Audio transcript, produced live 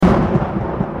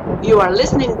You are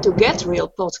listening to Get Real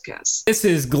Podcast. This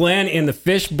is Glenn in the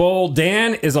fishbowl.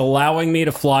 Dan is allowing me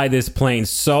to fly this plane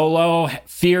solo.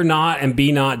 Fear not and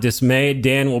be not dismayed.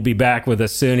 Dan will be back with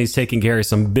us soon. He's taking care of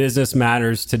some business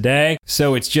matters today.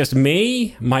 So it's just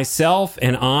me, myself,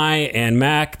 and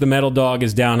Mac, the metal dog,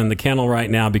 is down in the kennel right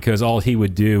now because all he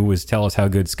would do was tell us how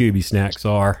good Scooby snacks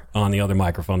are on the other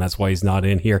microphone. That's why he's not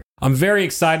in here. I'm very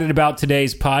excited about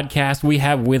today's podcast. We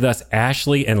have with us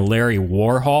Ashley and Larry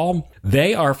Warhol.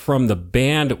 They are from the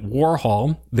band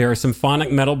Warhol. They're a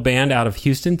symphonic metal band out of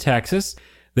Houston, Texas.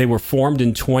 They were formed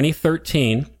in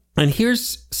 2013. And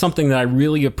here's something that I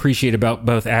really appreciate about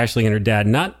both Ashley and her dad.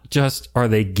 Not just are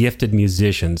they gifted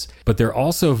musicians, but they're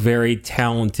also very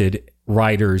talented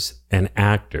writers and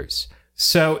actors.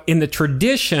 So in the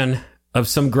tradition of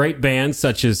some great bands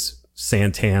such as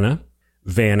Santana,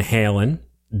 Van Halen,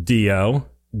 Dio,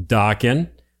 Dokken,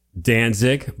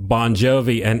 Danzig, Bon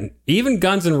Jovi, and even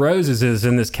Guns N' Roses is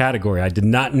in this category. I did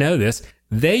not know this.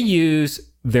 They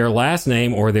use their last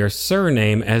name or their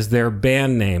surname as their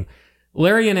band name.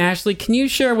 Larry and Ashley, can you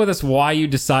share with us why you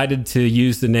decided to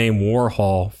use the name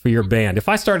Warhol for your band? If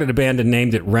I started a band and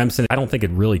named it Remsen, I don't think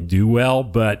it'd really do well,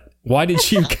 but why did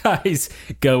you guys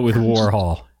go with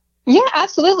Warhol? Yeah,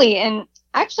 absolutely. And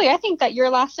actually, I think that your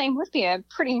last name would be a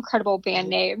pretty incredible band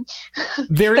name.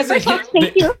 There is a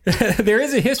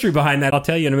history behind that. I'll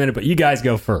tell you in a minute, but you guys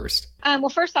go first. Well,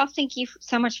 first off, thank you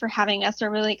so much for having us. We're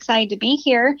really excited to be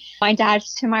here. My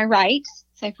dad's to my right,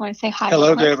 so if you want to say hi.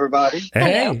 Hello to everybody.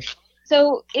 Hey. Hello.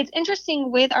 So it's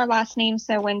interesting with our last name.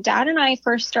 So when Dad and I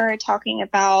first started talking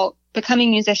about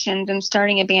becoming musicians and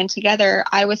starting a band together,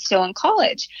 I was still in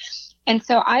college. And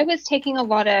so I was taking a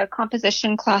lot of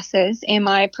composition classes, and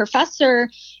my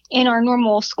professor in our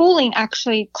normal schooling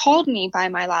actually called me by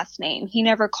my last name. He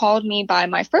never called me by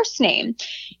my first name.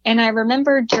 And I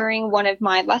remember during one of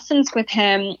my lessons with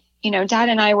him, you know, Dad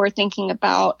and I were thinking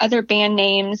about other band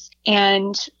names,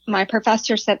 and my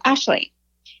professor said, Ashley,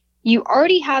 you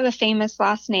already have a famous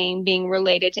last name being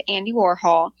related to Andy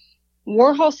Warhol.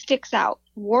 Warhol sticks out.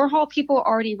 Warhol people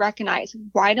already recognize.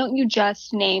 Why don't you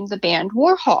just name the band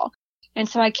Warhol? And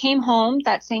so I came home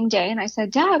that same day and I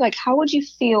said, Dad, how would you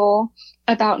feel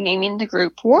about naming the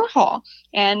group Warhol?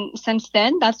 And since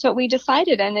then, that's what we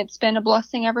decided. And it's been a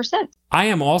blessing ever since. I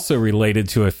am also related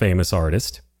to a famous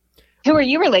artist. Who are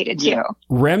you related to?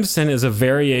 Remsen is a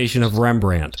variation of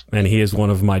Rembrandt, and he is one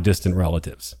of my distant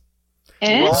relatives.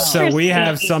 Wow. So we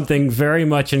have something very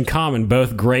much in common,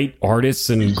 both great artists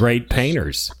and great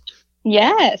painters.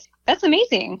 Yes, that's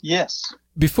amazing. Yes.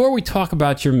 Before we talk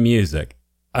about your music,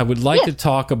 I would like to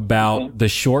talk about the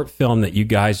short film that you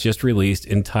guys just released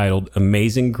entitled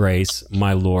Amazing Grace,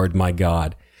 My Lord, My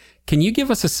God. Can you give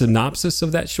us a synopsis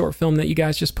of that short film that you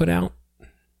guys just put out?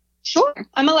 Sure.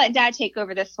 I'm going to let Dad take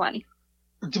over this one.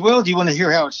 Well, do you want to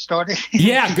hear how it started?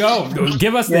 Yeah, go.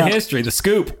 Give us the history, the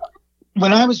scoop.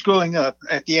 When I was growing up,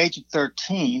 at the age of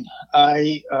 13,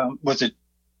 I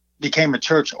became a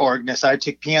church organist. I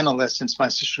took piano lessons, my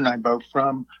sister and I both,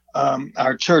 from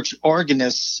our church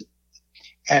organist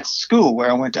at school where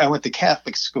I went to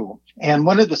Catholic school. And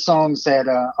one of the songs that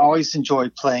I always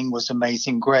enjoyed playing was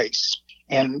Amazing Grace.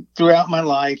 And throughout my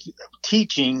life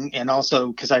teaching, and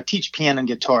also because I teach piano and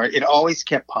guitar, it always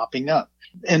kept popping up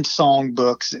in song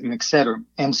books and et cetera.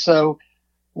 And so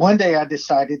one day I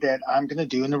decided that I'm going to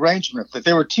do an arrangement of it.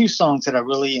 There were two songs that I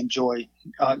really enjoyed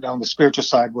on the spiritual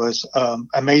side was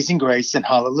Amazing Grace and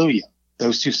Hallelujah.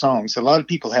 Those two songs. A lot of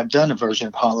people have done a version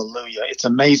of Hallelujah. It's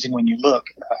amazing when you look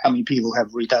how many people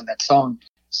have redone that song.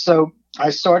 So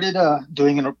I started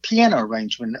doing a piano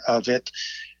arrangement of it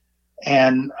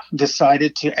and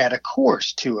decided to add a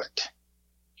chorus to it.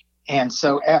 And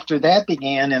so after that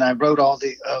began, and I wrote all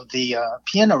the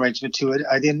piano arrangement to it,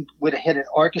 I then went ahead and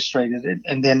orchestrated it,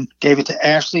 and then gave it to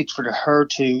Ashley for her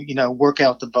to, work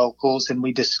out the vocals, and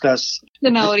we discussed the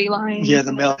melody lines. Yeah,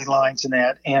 the melody lines and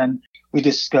that, and we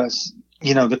discussed,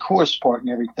 the chorus part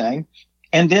and everything.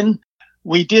 And then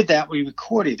we did that. We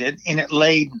recorded it, and it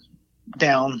laid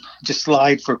down, just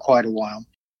lied for quite a while.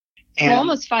 And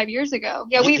almost 5 years ago.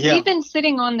 Yeah, we've been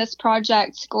sitting on this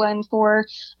project, Glenn, for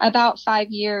about 5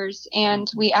 years, and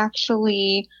we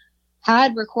actually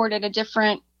had recorded a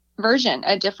different version,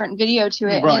 a different video to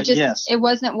it. Right, and it it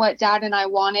wasn't what Dad and I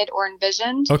wanted or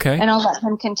envisioned. Okay. And I'll let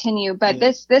him continue. But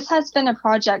this has been a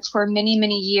project for many,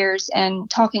 many years, and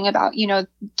talking about,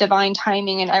 divine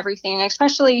timing and everything. And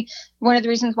especially one of the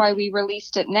reasons why we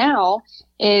released it now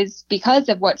is because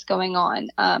of what's going on.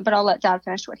 But I'll let Dad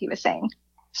finish what he was saying.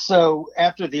 So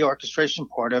after the orchestration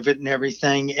part of it and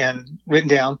everything and written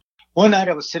down, one night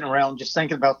I was sitting around just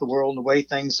thinking about the world and the way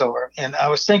things are. And I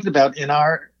was thinking about in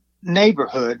our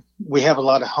neighborhood, we have a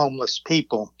lot of homeless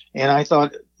people. And I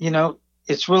thought,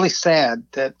 it's really sad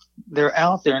that they're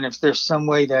out there. And if there's some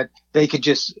way that they could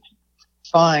just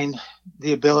find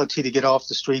the ability to get off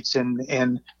the streets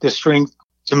and the strength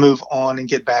to move on and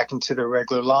get back into their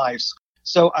regular lives.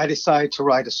 So I decided to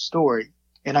write a story.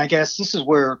 And I guess this is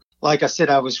where, like I said,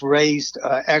 I was raised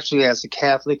actually as a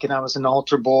Catholic, and I was an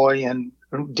altar boy and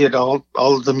did all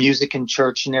of the music in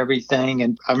church and everything.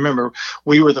 And I remember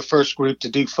we were the first group to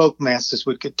do folk masses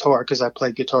with guitar because I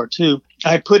played guitar too.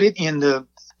 I put it in the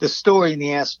story in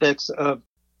the aspects of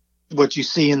what you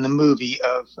see in the movie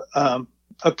of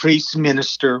a priest,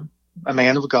 minister, a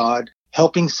man of God,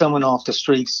 helping someone off the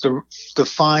streets to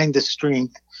find the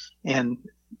strength and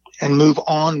move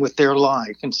on with their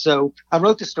life. And so I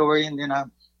wrote the story, and then I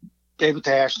gave it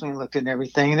to Ashley and looked at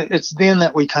everything. And it's then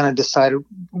that we kind of decided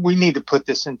we need to put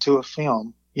this into a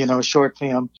film, a short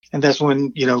film. And that's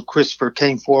when, Christopher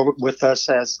came forward with us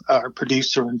as our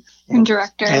producer and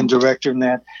director in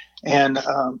that. And,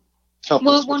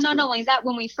 well, not only that,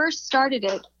 when we first started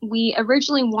it, we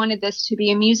originally wanted this to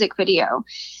be a music video.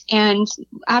 And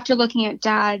after looking at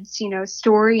Dad's,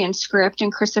 story and script,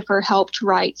 and Christopher helped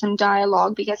write some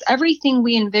dialogue, because everything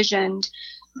we envisioned,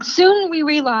 soon we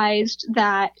realized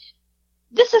that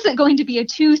this isn't going to be a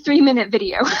 2-3 minute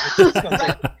video. It's going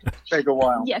to take a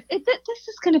while. Yes, this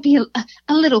is going to be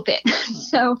a little bit.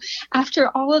 So after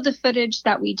all of the footage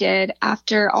that we did,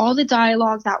 after all the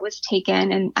dialogue that was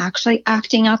taken and actually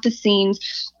acting out the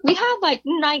scenes, we had like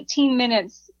 19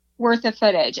 minutes worth of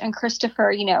footage. And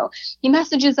Christopher, he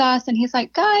messages us and he's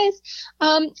like, guys,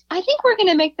 I think we're going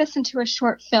to make this into a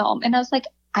short film. And I was like,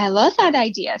 I love that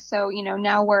idea. So,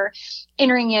 now we're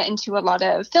entering it into a lot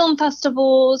of film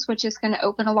festivals, which is going to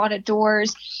open a lot of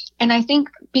doors. And I think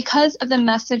because of the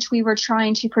message we were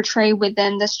trying to portray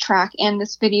within this track and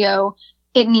this video,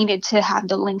 it needed to have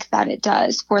the length that it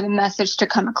does for the message to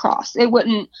come across. It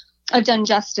wouldn't have done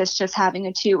justice just having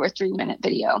a 2 or 3 minute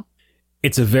video.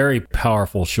 It's a very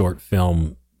powerful short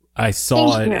film. I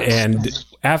saw it, and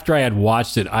after I had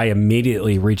watched it, I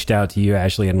immediately reached out to you,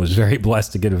 Ashley, and was very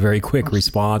blessed to get a very quick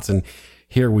response. And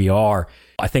here we are.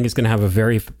 I think it's going to have a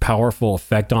very powerful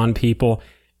effect on people.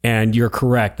 And you're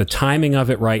correct. The timing of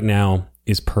it right now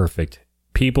is perfect.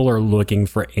 People are looking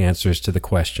for answers to the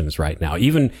questions right now.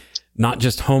 Even not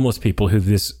just homeless people who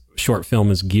this short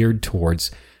film is geared towards,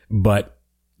 but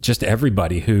just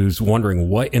everybody who's wondering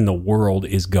what in the world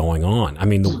is going on. I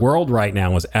mean, the world right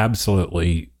now is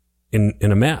absolutely in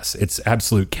a mess. It's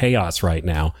absolute chaos right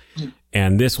now.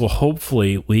 And this will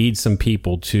hopefully lead some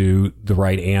people to the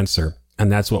right answer. And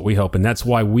that's what we hope. And that's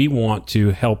why we want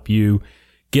to help you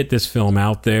get this film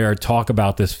out there, talk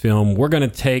about this film. We're going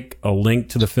to take a link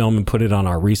to the film and put it on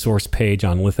our resource page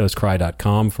on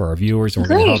lithoscry.com for our viewers. And we're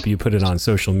going to help you put it on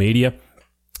social media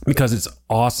because it's an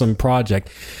awesome project.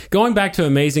 Going back to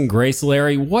Amazing Grace,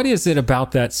 Larry, what is it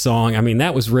about that song? I mean,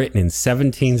 that was written in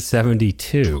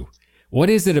 1772. What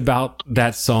is it about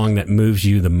that song that moves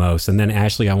you the most? And then,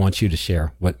 Ashley, I want you to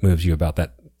share what moves you about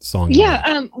that song.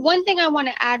 Yeah, one thing I want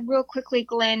to add real quickly,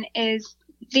 Glenn, is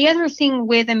the other thing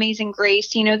with Amazing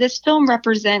Grace. This film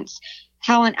represents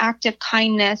how an act of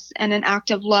kindness and an act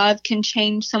of love can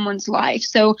change someone's life.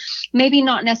 So maybe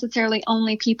not necessarily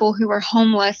only people who are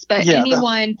homeless, but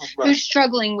anyone who's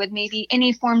struggling with maybe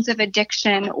any forms of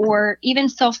addiction or even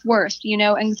self-worth,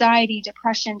 anxiety,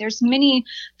 depression. There's many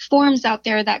forms out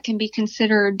there that can be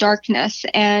considered darkness.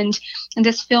 And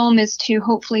this film is to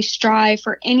hopefully strive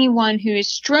for anyone who is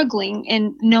struggling,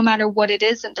 and no matter what it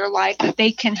is in their life, that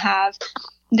they can have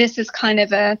this is kind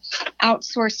of a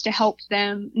outsource to help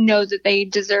them know that they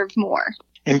deserve more.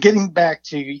 And getting back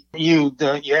to you,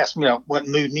 you asked me what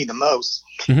moved me the most.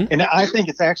 Mm-hmm. And I think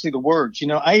it's actually the words.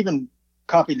 I even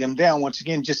copied them down once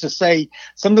again, just to say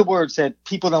some of the words that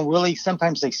people don't really,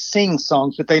 sometimes they sing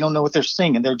songs, but they don't know what they're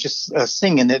singing. They're just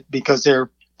singing it because they're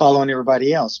following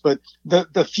everybody else. But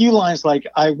the few lines like,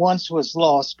 I once was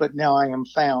lost, but now I am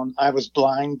found. I was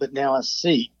blind, but now I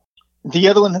see. The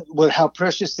other one was, how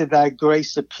precious did thy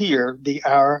grace appear the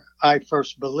hour I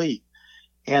first believed.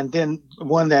 And then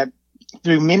one that,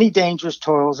 through many dangerous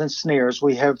toils and snares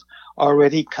we have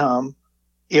already come.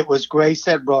 It was grace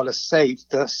that brought us safe,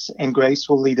 thus, and grace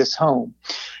will lead us home.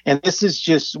 And this is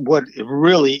just what it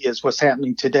really is what's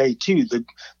happening today too.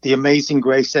 The amazing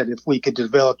grace that if we could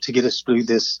develop to get us through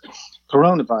this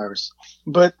coronavirus.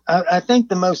 But I think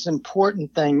the most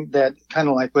important thing that, kind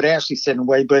of like what Ashley said in a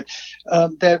way, but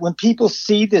that when people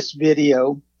see this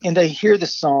video and they hear the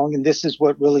song, and this is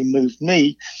what really moved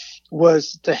me,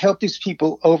 was to help these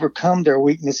people overcome their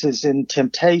weaknesses and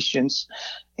temptations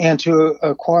and to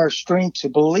acquire strength to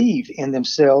believe in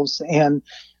themselves and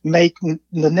make the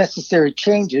necessary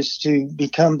changes to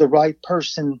become the right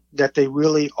person that they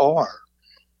really are,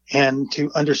 and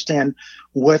to understand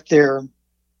what their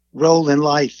role in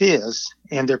life is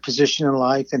and their position in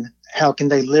life, and how can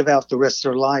they live out the rest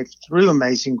of their life through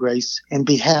Amazing Grace and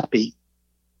be happy.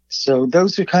 So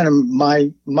those are kind of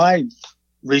my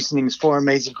reasonings for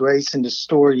Amazing Grace and the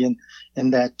story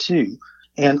and that too.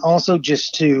 And also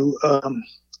just to,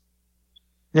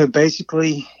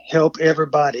 basically help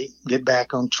everybody get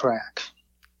back on track.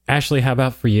 Ashley, how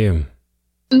about for you?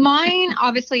 Mine,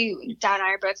 obviously, Dad and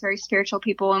I are both very spiritual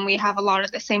people, and we have a lot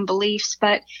of the same beliefs.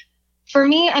 But for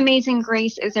me, Amazing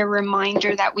Grace is a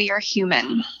reminder that we are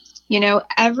human.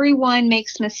 Everyone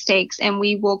makes mistakes, and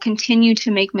we will continue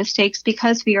to make mistakes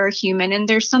because we are human. And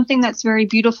there's something that's very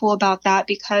beautiful about that,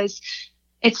 because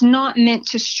it's not meant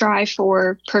to strive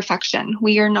for perfection.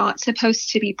 We are not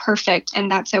supposed to be perfect,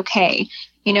 and that's okay.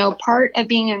 Part of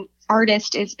being an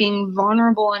artist is being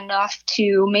vulnerable enough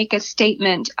to make a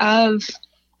statement of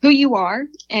who you are,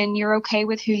 and you're okay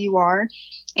with who you are.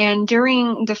 And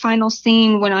during the final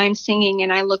scene, when I'm singing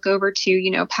and I look over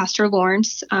to, Pastor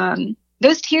Lawrence,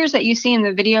 those tears that you see in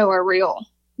the video are real.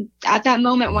 At that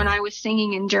moment when I was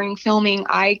singing and during filming,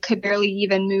 I could barely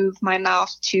even move my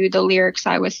mouth to the lyrics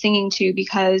I was singing to,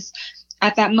 because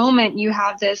at that moment you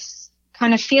have this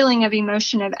kind of feeling of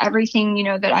emotion of everything,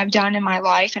 that I've done in my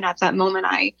life. And at that moment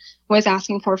I was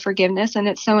asking for forgiveness. And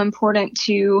it's so important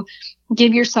to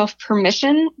give yourself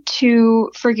permission to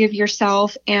forgive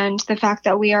yourself. And the fact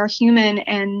that we are human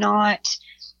and not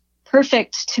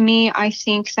perfect, to me, I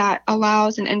think that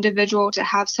allows an individual to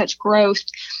have such growth,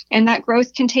 and that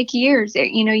growth can take years.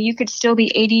 You could still be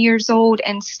 80 years old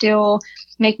and still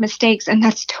make mistakes, and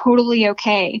that's totally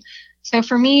okay. So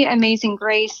for me, Amazing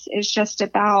Grace is just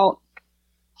about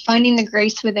finding the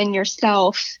grace within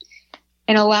yourself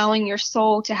and allowing your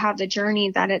soul to have the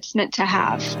journey that it's meant to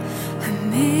have.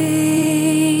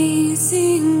 Amazing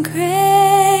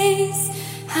grace,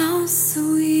 how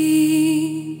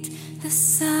sweet the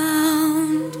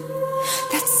sound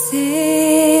that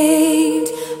saved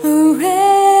a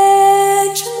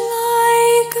wretch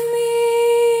like me.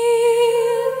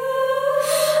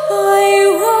 I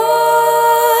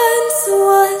once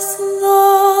was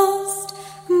lost,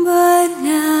 but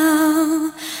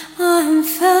now I'm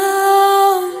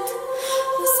found,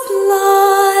 was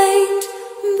blind,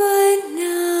 but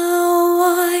now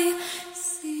I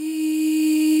see,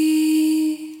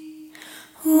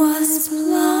 was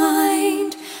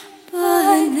blind,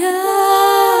 but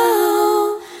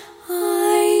now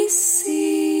I see.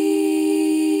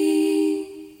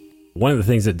 One of the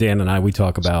things that Dan and I, we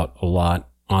talk about a lot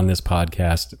on this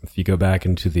podcast, if you go back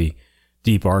into the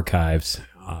deep archives,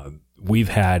 we've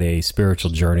had a spiritual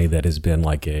journey that has been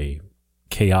like a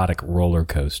chaotic roller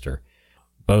coaster.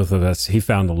 Both of us, he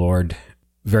found the Lord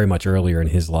very much earlier in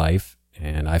his life,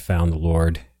 and I found the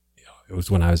Lord, it was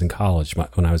when I was in college,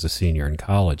 when I was a senior in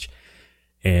college.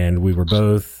 And we were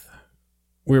both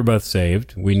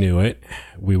saved. We knew it.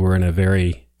 We were in a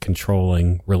very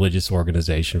controlling religious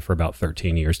organization for about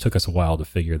 13 years. Took us a while to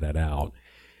figure that out.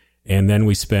 And then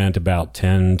we spent about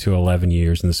 10 to 11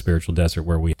 years in the spiritual desert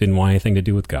where we didn't want anything to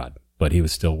do with God, but he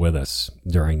was still with us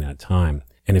during that time.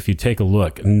 And if you take a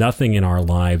look, nothing in our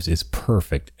lives is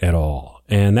perfect at all.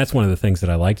 And that's one of the things that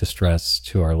I like to stress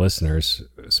to our listeners,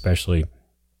 especially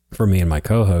for me and my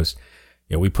co-host.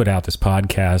 We put out this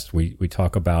podcast. We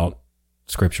talk about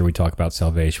scripture. We talk about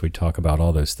salvation. We talk about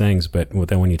all those things. But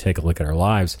then when you take a look at our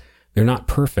lives, they're not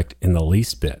perfect in the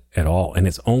least bit at all. And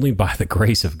it's only by the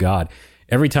grace of God.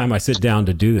 Every time I sit down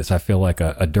to do this, I feel like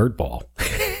a dirt ball.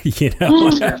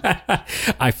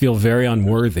 I feel very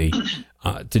unworthy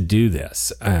to do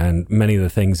this and many of the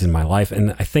things in my life.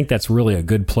 And I think that's really a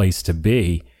good place to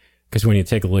be, because when you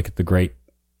take a look at the great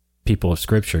people of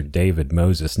Scripture, David,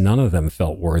 Moses, none of them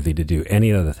felt worthy to do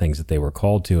any of the things that they were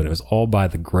called to. And it was all by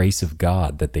the grace of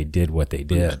God that they did what they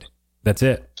did. That's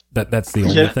it. That's the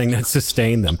only thing that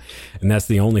sustained them. And that's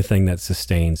the only thing that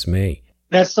sustains me.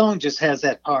 That song just has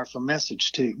that powerful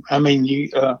message too. I mean,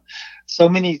 so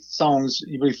many songs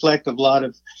reflect a lot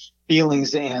of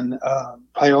feelings and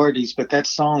priorities, but that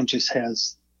song just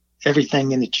has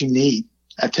everything in it you need.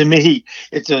 To me,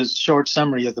 it's a short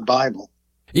summary of the Bible.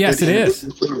 Yes, it is.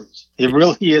 It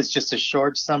really is just a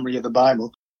short summary of the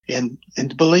Bible and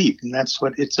to believe, and that's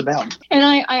what it's about. And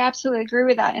I absolutely agree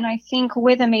with that. And I think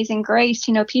with Amazing Grace,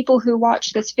 people who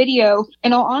watch this video,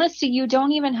 in all honesty, you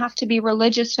don't even have to be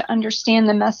religious to understand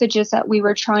the messages that we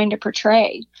were trying to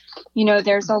portray.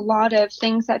 There's a lot of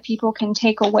things that people can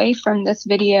take away from this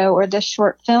video or this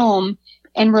short film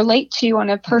and relate to on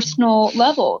a personal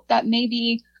level that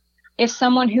maybe if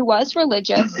someone who was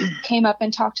religious came up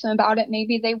and talked to them about it,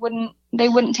 maybe they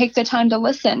wouldn't take the time to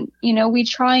listen. You know, we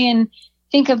try and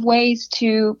think of ways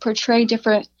to portray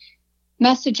different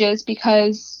messages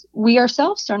because we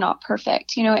ourselves are not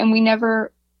perfect, you know, and we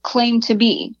never claim to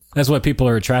be. That's what people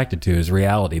are attracted to, is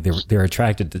reality. They're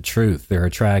attracted to truth. They're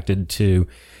attracted to,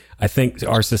 I think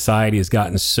our society has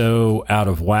gotten so out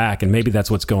of whack, and maybe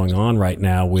that's what's going on right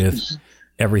now with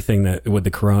everything that with the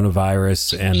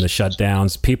coronavirus and the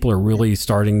shutdowns. People are really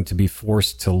starting to be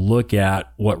forced to look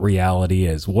at what reality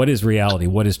is. What is reality?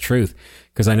 What is truth?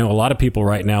 Because I know a lot of people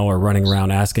right now are running around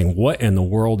asking, what in the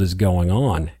world is going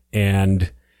on?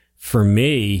 And for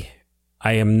me,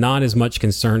 I am not as much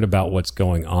concerned about what's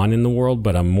going on in the world,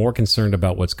 but I'm more concerned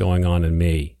about what's going on in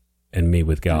me and me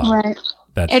with God. Right.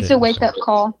 It's a wake-up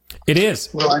call. It is.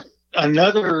 Well,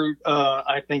 another,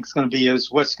 I think, is going to be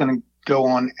is what's going to go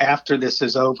on after this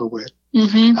is over with.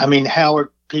 Mm-hmm. I mean, how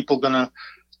are people going to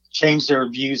change their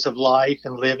views of life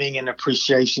and living and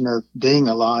appreciation of being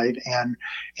alive, and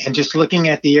just looking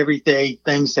at the everyday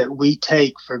things that we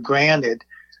take for granted,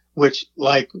 which,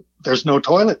 like, there's no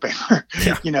toilet paper,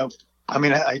 you know. I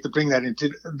mean, I hate to bring that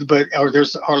into, or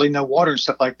there's hardly no water and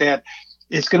stuff like that.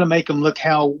 It's going to make them look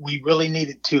how we really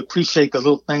needed to appreciate the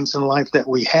little things in life that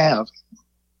we have,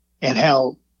 and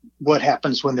what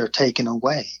happens when they're taken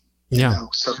away. Yeah. You know?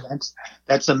 So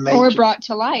that's a major, or brought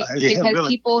to life because really.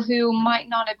 People who might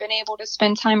not have been able to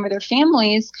spend time with their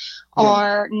families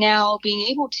are now being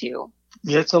able to.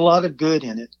 Yeah, it's a lot of good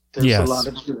in it. There's a lot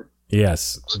of good.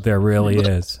 Yes, there really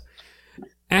is.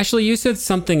 Ashley, you said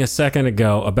something a second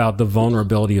ago about the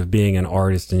vulnerability of being an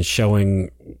artist and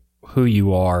showing who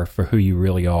you are for who you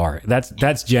really are.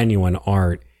 That's genuine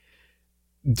art.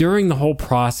 During the whole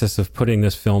process of putting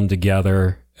this film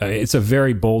together, it's a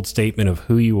very bold statement of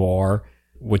who you are,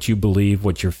 what you believe,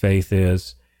 what your faith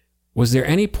is. Was there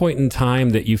any point in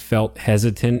time that you felt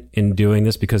hesitant in doing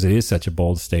this because it is such a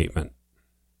bold statement?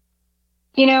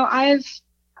 You know,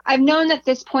 I've known that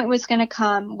this point was going to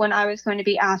come when I was going to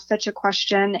be asked such a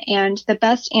question. And the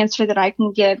best answer that I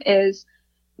can give is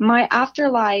my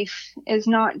afterlife is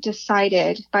not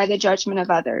decided by the judgment of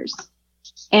others.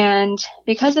 And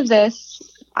because of this,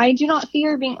 I do not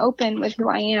fear being open with who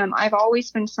I am. I've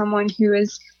always been someone who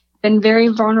has been very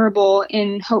vulnerable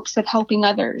in hopes of helping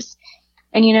others.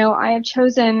 And, you know, I have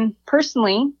chosen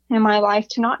personally in my life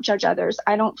to not judge others.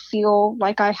 I don't feel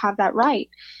like I have that right.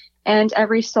 And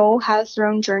every soul has their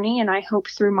own journey. And I hope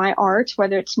through my art,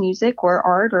 whether it's music or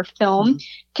art or film,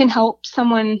 can help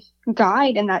someone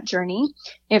guide in that journey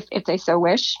if they so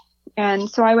wish. And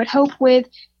so I would hope with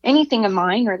anything of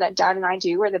mine or that Dad and I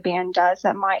do or the band does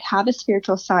that might have a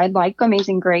spiritual side like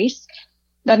Amazing Grace,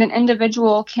 that an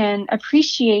individual can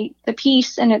appreciate the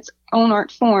piece in its own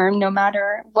art form, no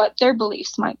matter what their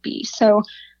beliefs might be. So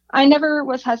I never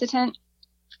was hesitant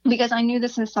because I knew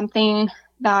this is something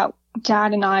that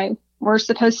Dad and I were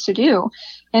supposed to do.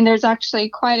 And there's actually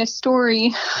quite a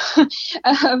story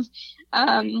of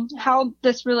how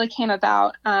this really came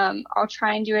about. I'll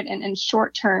try and do it in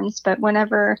short terms, but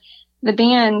whenever the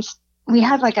band, we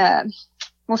had we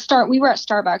were at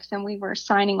Starbucks and we were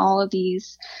signing all of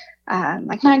these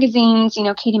like magazines, you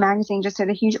know, Katie Magazine just did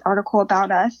a huge article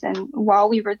about us. And while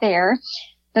we were there,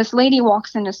 this lady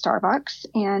walks into Starbucks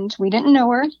and we didn't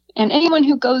know her. And anyone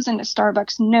who goes into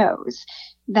Starbucks knows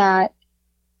that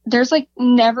there's like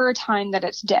never a time that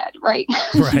it's dead, right?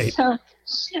 Right. So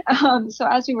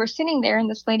as we were sitting there and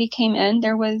this lady came in,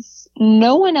 there was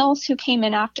no one else who came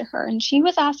in after her. And she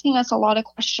was asking us a lot of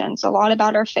questions, a lot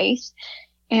about our faith.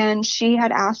 And she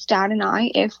had asked Dad and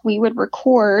I if we would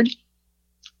record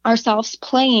ourselves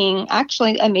playing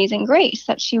actually Amazing Grace,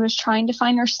 that she was trying to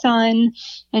find her son.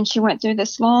 And she went through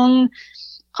this long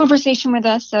conversation with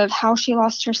us of how she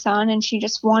lost her son, and she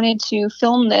just wanted to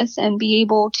film this and be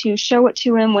able to show it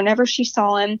to him whenever she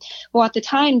saw him. Well, at the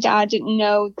time, Dad didn't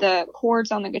know the chords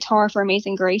on the guitar for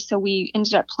Amazing Grace, so we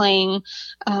ended up playing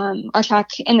our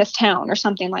track In This Town or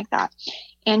something like that.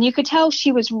 And you could tell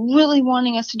she was really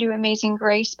wanting us to do Amazing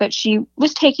Grace, but she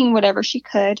was taking whatever she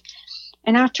could.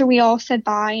 And after we all said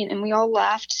bye and we all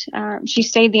left, she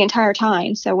stayed the entire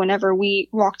time. So whenever we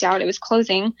walked out, it was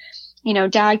closing. You know,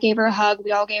 Dad gave her a hug.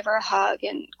 We all gave her a hug.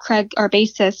 And Craig, our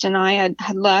bassist, and I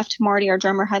had left. Marty, our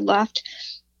drummer, had left.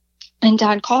 And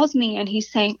Dad calls me and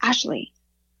he's saying, Ashley,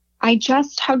 I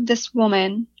just hugged this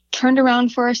woman, turned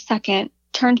around for a second,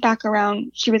 turned back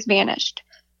around. She was vanished.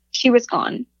 She was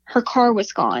gone. Her car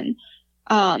was gone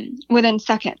within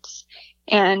seconds.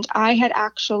 And I had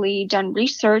actually done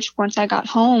research once I got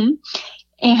home,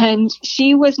 and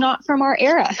she was not from our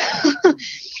era.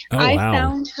 I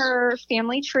found her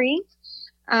family tree.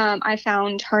 I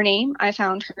found her name. I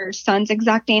found her son's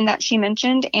exact name that she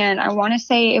mentioned. And I want to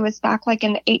say it was back like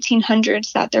in the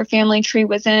 1800s that their family tree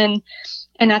was in.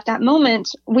 And at that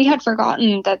moment, we had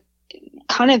forgotten that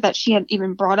she had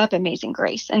even brought up Amazing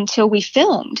Grace until we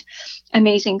filmed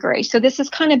Amazing Grace. So this has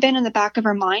kind of been in the back of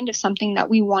our mind of something that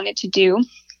we wanted to do.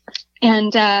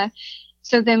 And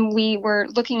so then we were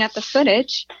looking at the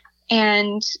footage,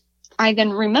 and I then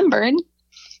remembered,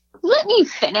 let me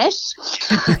finish.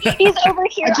 He's over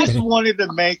here. I just wanted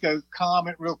to make a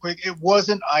comment real quick. It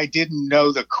wasn't I didn't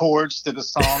know the chords to the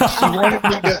song.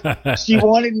 She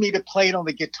wanted me to play it on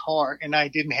the guitar, and I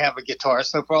didn't have a guitar.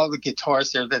 So for all the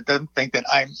guitarists there that doesn't think that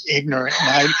I'm ignorant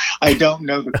and I don't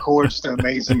know the chords to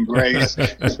Amazing Grace,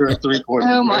 it's her 3-chord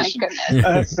Oh my progression.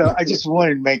 goodness. So I just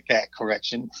wanted to make that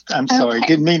correction. I'm sorry. Okay.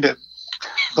 Didn't mean to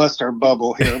bust our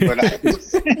bubble here, but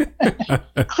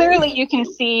Clearly you can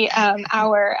see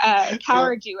our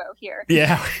power duo here.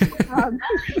 Yeah.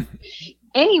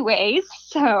 Anyways,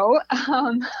 so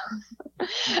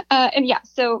and yeah,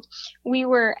 so we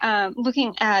were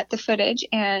looking at the footage,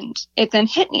 and it then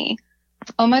hit me.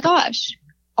 Oh my gosh.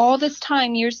 All this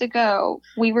time years ago,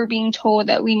 we were being told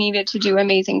that we needed to do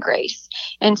Amazing Grace.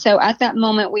 And so at that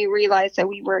moment, we realized that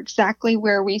we were exactly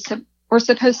where we were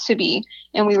supposed to be,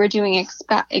 and we were doing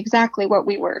exactly what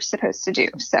we were supposed to do.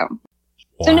 So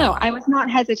no, I was not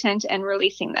hesitant in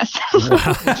releasing this.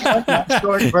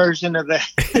 short version of that.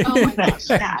 Oh my gosh,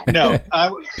 Dad. No,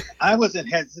 I wasn't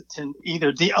hesitant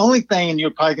either. The only thing, and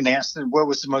you're probably going to ask them, what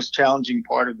was the most challenging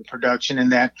part of the production,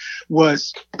 and that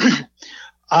was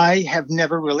I have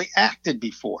never really acted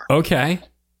before. Okay.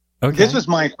 This was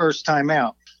my first time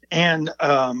out. And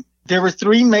there were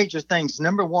 3 major things.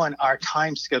 Number one, our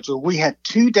time schedule. We had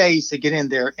 2 days to get in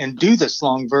there and do this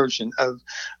long version of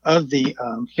the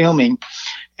filming.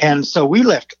 And so we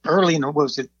left early, and what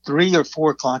was it, 3 or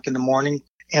 4 o'clock in the morning.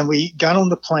 And we got on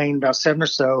the plane about 7 or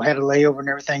so, had a layover and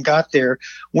everything, got there,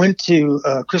 went to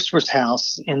Christopher's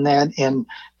house and kind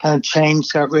of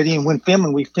changed, got ready. And when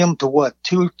filming, we filmed to what,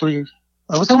 2 or 3?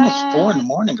 It was almost 4 in the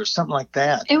morning or something like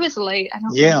that. It was late. I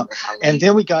don't Yeah. remember how late. And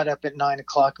then we got up at 9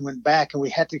 o'clock and went back, and we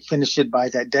had to finish it by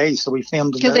that day. So we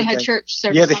filmed because they another had day. church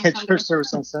service. Yeah, they on had Sunday. church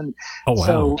service on Sunday. Oh, wow.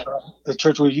 So the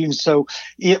church was using. So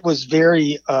it was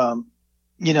very,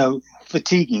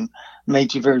 fatiguing,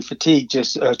 made you very fatigued,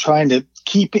 just trying to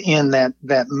keep in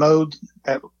that mode,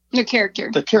 The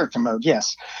character. the character mode.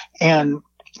 Yes. And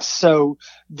so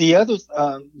the other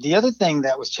thing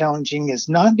that was challenging is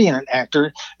not being an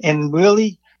actor and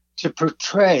really to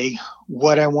portray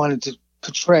what I wanted to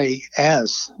portray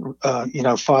as,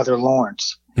 Father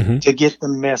Lawrence, to get the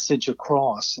message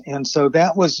across. And so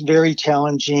that was very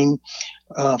challenging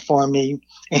for me.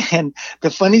 And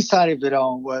the funny side of it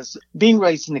all was being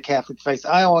raised in the Catholic faith.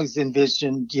 I always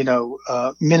envisioned,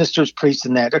 ministers, priests,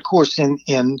 and that, of course,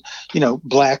 in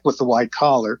black with the white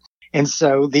collar. And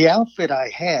so the outfit I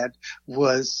had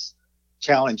was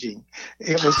challenging.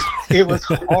 It was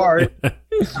hard.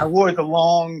 I wore the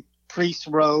long priest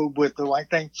robe with the white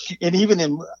thing. And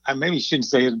even I maybe shouldn't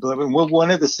say it, but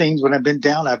one of the scenes when I've been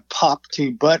down, I popped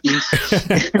 2 buttons.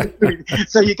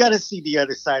 So you got to see the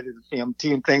other side of the film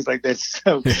too, and things like that.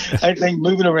 So I think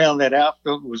moving around that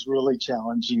outfit was really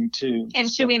challenging too. And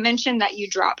should we mention that you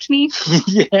dropped me?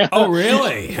 Yeah. Oh,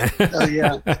 really? Oh,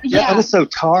 yeah. I was so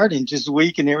tired and just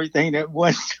weak and everything that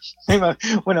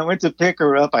when I went to pick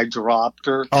her up, I dropped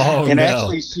her. Oh, and no.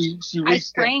 actually she I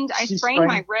sprained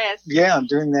my wrist. Yeah,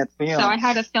 during that film. So I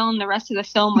had to film the rest of the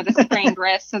film with a sprained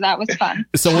wrist. So that was fun.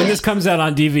 So when this comes out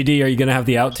on DVD, are you going to have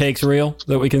the outtakes reel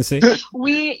that we can see?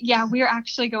 We're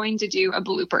actually going to do a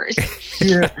bloopers.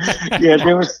 yeah.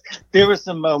 There were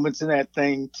some moments in that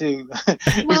thing too.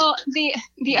 Well,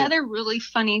 the other really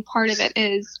funny part of it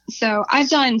is, so I've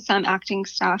done some acting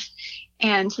stuff,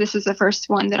 and this is the first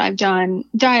one that I've done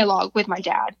dialogue with my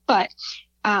dad. But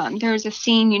there's a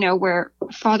scene, where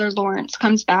Father Lawrence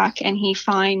comes back and he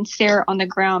finds Sarah on the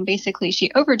ground. Basically,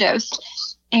 she overdosed.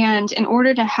 And in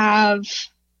order to have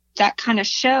that kind of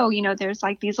show, there's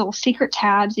like these little secret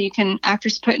tabs that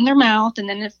actors put in their mouth, and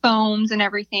then it foams and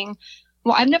everything.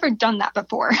 Well, I've never done that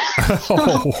before.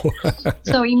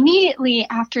 So immediately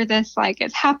after this,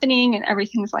 it's happening and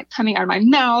everything's coming out of my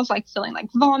mouth, feeling like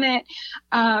vomit.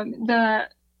 The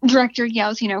director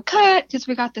yells, cut, because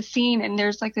we got the scene, and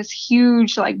there's this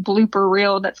huge blooper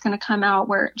reel that's going to come out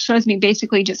where it shows me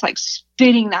basically just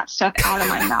spitting that stuff out of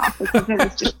my mouth because it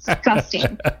was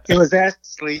disgusting. It was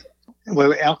actually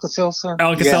Alka-Seltzer.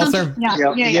 Alka-Seltzer?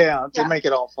 Yeah, to make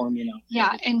it all fun,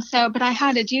 Yeah, and so, but I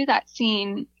had to do that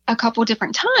scene a couple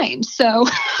different times. So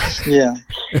Yeah.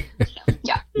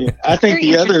 yeah. I think Very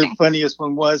the other interesting. funniest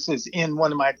one is in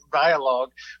one of my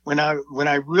dialogue when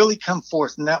I really come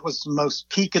forth, and that was the most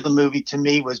peak of the movie to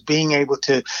me, was being able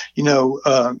to,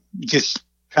 just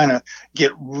kind of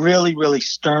get really, really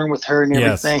stern with her and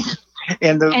Yes. everything.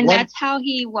 And That's how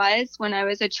he was when I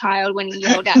was a child when he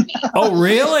yelled at me. Oh,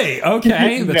 really?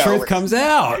 Okay. The No, truth it's- comes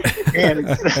out.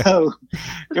 And so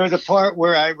there was a part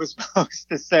where I was supposed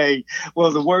to say,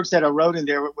 well, the words that I wrote in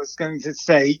there was going to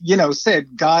say,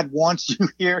 said, God wants you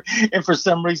here. And for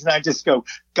some reason, I just go,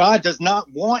 God does not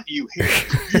want you here.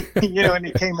 And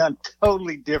it came out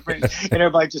totally different. And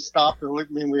everybody just stopped and looked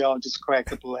at me, and we all just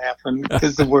cracked up laughing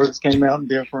because the words came out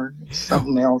different.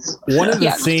 Something else. One of the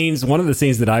Yeah. scenes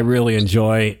that I really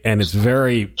enjoy, and it's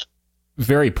very,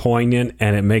 very poignant,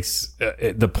 and it makes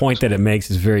the point that it makes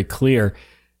is very clear,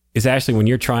 is actually when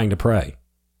you're trying to pray,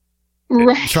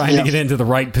 Right. trying to get into the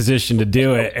right position to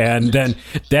do it, and then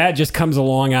Dad just comes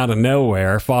along out of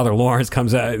nowhere. Father Lawrence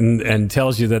comes out and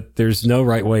tells you that there's no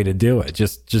right way to do it.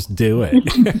 Just do it.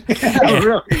 Oh,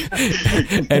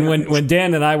 really? And when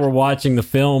Dan and I were watching the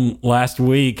film last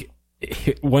week,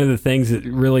 one of the things that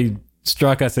really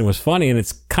struck us and was funny, and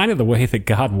it's kind of the way that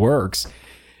God works,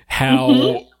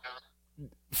 how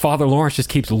Father Lawrence just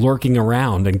keeps lurking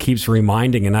around and keeps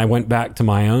reminding. And I went back to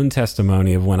my own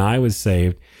testimony of when I was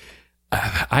saved.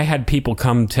 I had people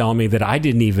come tell me that I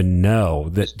didn't even know,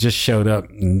 that just showed up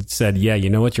and said, yeah, you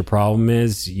know what your problem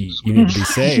is? You need to be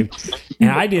saved. And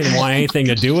I didn't want anything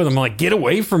to do with them. I'm like, get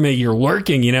away from me. You're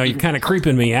lurking, you're kind of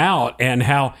creeping me out. And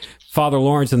how Father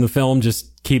Lawrence in the film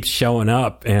just keeps showing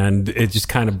up, and it just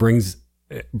kind of brings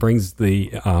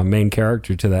the main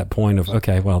character to that point of,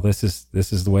 okay, well, this is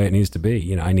the way it needs to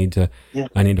be. I need to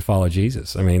follow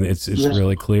Jesus. I mean, it's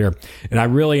really clear. And I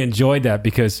really enjoyed that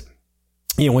because,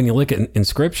 when you look at in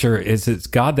scripture, it's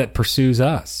God that pursues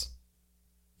us.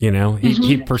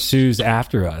 He pursues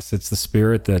after us. It's the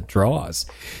Spirit that draws.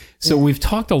 So we've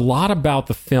talked a lot about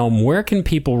the film. Where can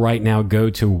people right now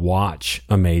go to watch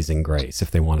Amazing Grace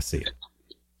if they want to see it?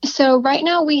 So right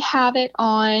now we have it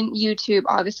on YouTube,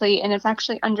 obviously, and it's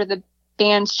actually under the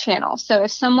band's channel. So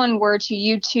if someone were to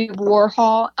YouTube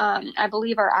Warhol, I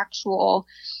believe our actual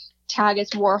tag is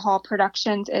Warhol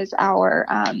Productions is our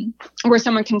where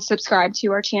someone can subscribe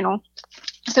to our channel.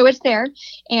 So it's there,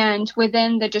 and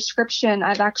within the description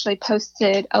I've actually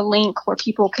posted a link where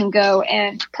people can go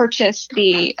and purchase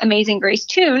the Amazing Grace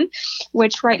tune,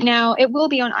 which right now it will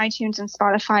be on iTunes and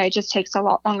Spotify. It just takes a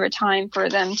lot longer time for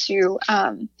them to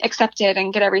accept it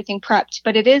and get everything prepped,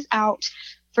 but it is out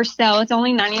for sale. It's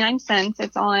only 99 cents.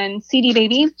 It's on CD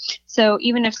Baby. So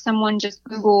even if someone just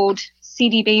Googled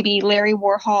CD Baby, Larry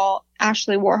Warhol,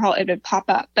 Ashley Warhol, it would pop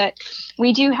up. But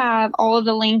we do have all of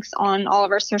the links on all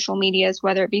of our social medias,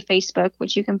 whether it be Facebook,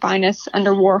 which you can find us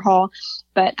under Warhol.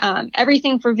 But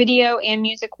everything for video and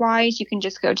music wise, you can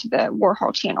just go to the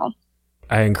Warhol channel.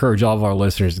 I encourage all of our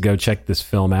listeners to go check this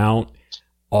film out.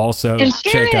 Also, And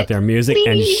share check out it, their music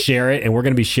and please. share it. And we're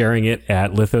going to be sharing it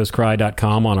at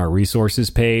lithoscry.com on our resources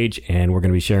page. And we're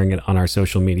going to be sharing it on our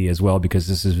social media as well, because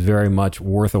this is very much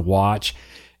worth a watch.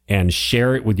 And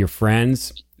share it with your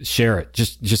friends. Share it.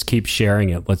 Just keep sharing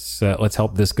it. Let's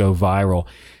help this go viral.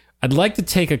 I'd like to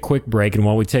take a quick break. And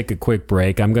while we take a quick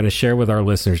break, I'm going to share with our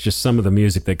listeners just some of the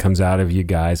music that comes out of you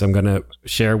guys. I'm going to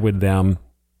share with them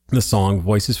the song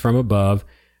Voices from Above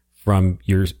from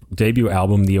your debut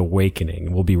album, The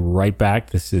Awakening. We'll be right back.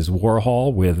 This is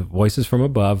Warhol with Voices from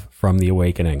Above from The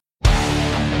Awakening.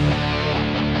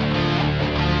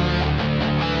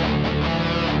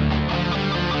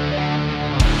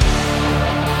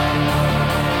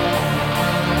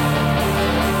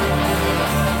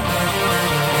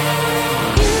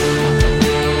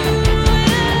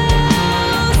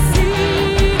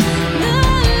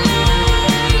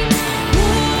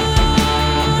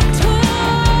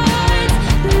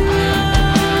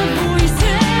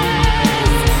 Voices,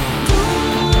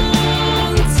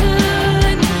 don't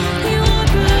turn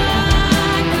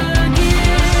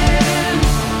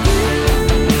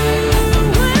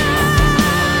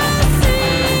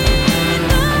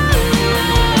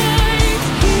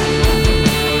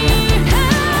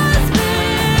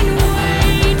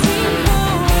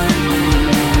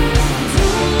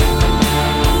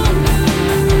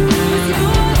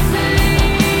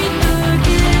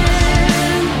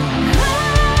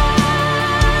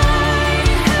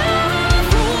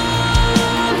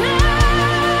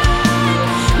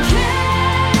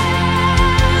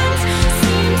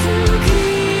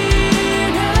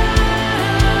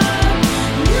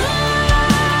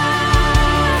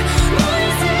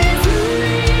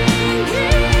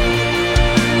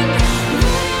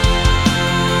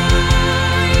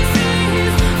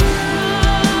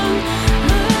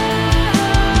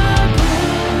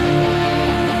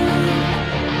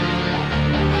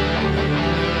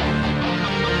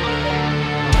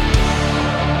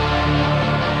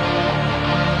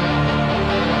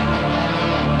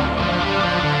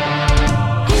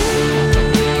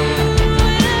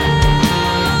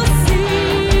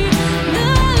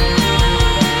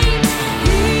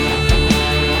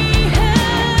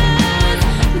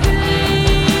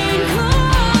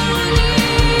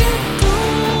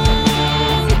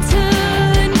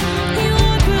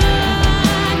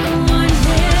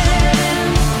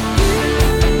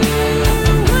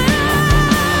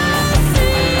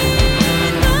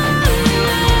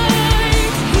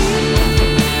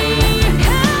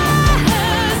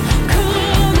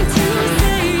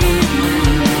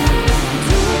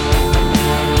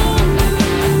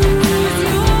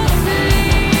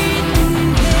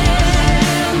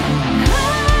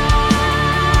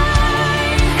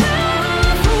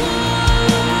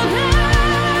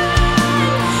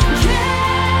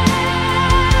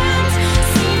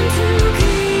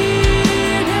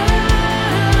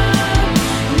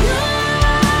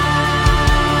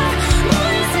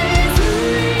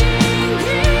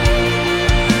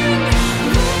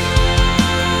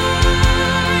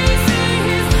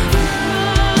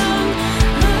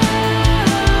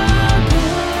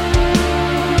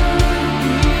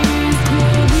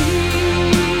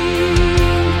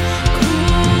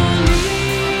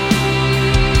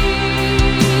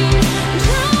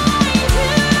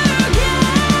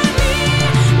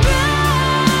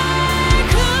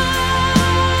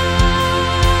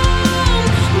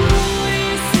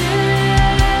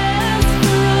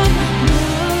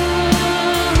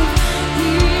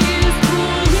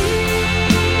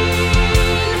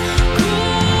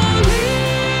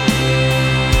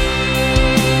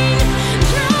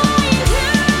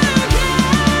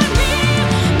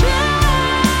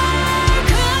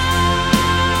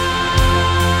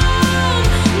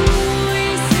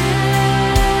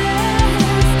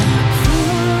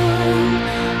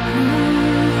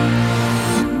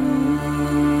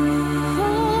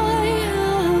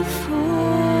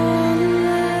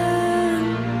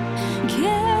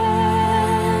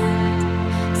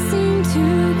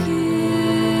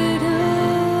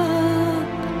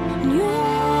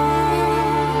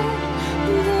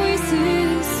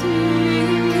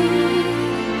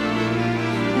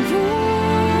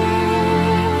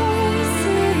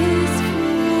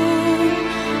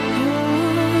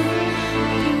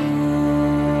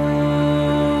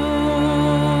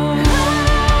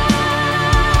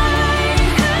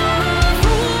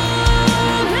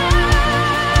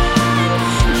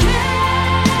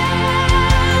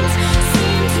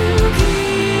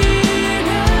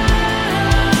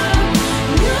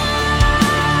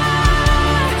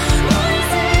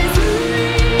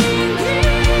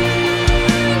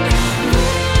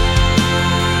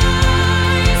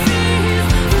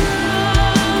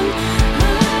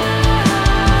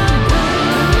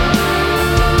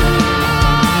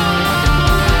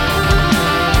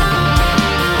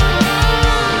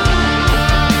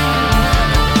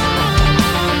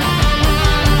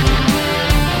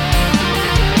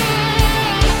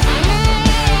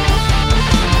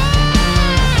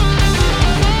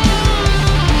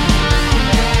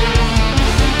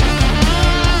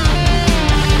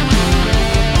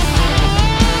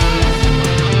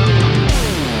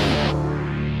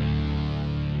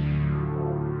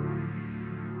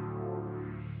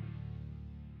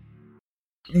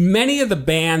Many of the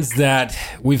bands that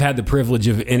we've had the privilege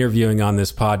of interviewing on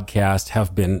this podcast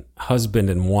have been husband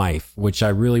and wife, which I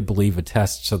really believe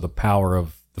attests to the power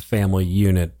of the family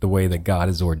unit, the way that God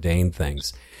has ordained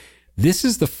things. This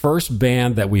is the first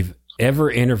band that we've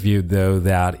ever interviewed, though,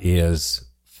 that is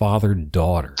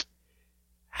father-daughter.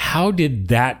 How did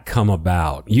that come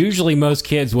about? Usually most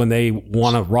kids, when they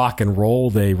want to rock and roll,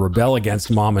 they rebel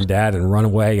against mom and dad and run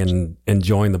away and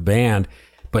join the band.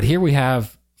 But here we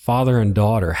have father and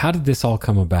daughter. How did this all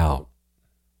come about?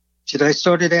 Should I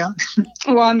start it out?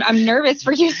 Well, I'm nervous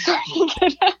for you starting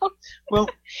it out. Well,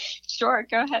 sure,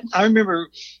 go ahead. I remember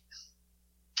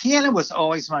piano was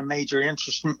always my major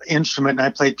instrument, and I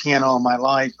played piano all my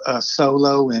life,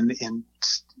 solo, and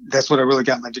that's what I really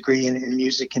got my degree in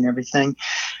music and everything.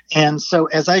 And so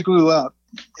as I grew up,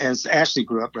 as Ashley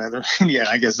grew up, rather, yeah,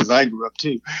 I guess as I grew up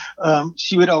too,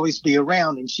 she would always be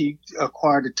around, and she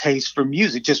acquired a taste for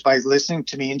music just by listening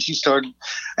to me. And she started,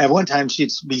 at one time,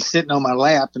 she'd be sitting on my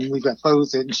lap, and we got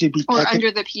photos, and she'd be under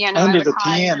the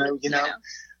piano,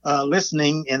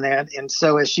 listening in that. And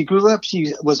so as she grew up,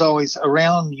 she was always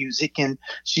around music, and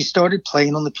she started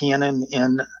playing on the piano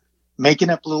and making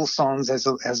up little songs as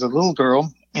a little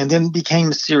girl, and then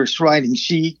became serious writing.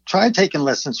 She tried taking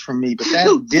lessons from me, but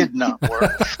that did not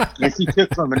work. And she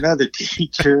took from another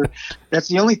teacher. That's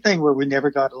the only thing where we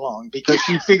never got along, because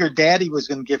she figured Daddy was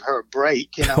going to give her a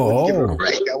break, and I wouldn't give her a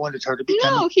break. I wanted her to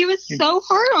become. No, he was so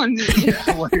hard on me.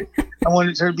 I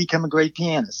wanted her to become a great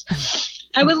pianist.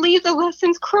 I would leave the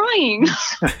lessons crying.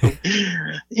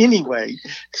 Anyway,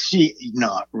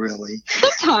 not really.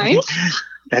 Sometimes.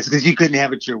 That's because you couldn't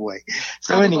have it your way.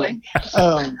 So Probably.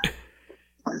 Anyway,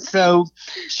 so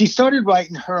she started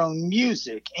writing her own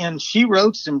music, and she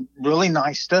wrote some really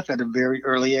nice stuff at a very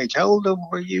early age. How old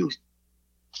were you?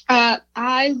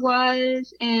 I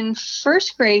was in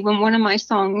first grade when one of my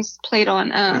songs played on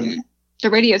the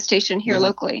radio station here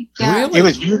locally. Yeah. Really? It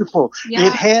was beautiful. Yeah.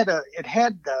 It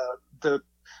had the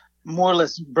more or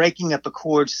less breaking up a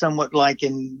chord, somewhat like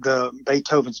in the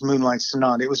Beethoven's Moonlight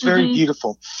Sonata. It was very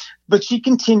beautiful. But she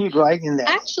continued writing that.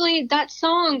 Actually, that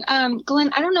song,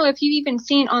 Glenn, I don't know if you've even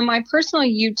seen on my personal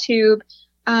YouTube,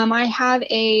 I have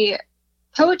a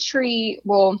poetry,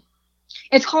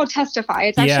 it's called Testify.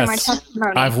 It's actually my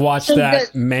testimony. I've watched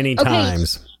that many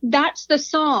times. That's the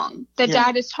song that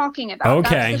Dad is talking about.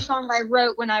 Okay. That's the song I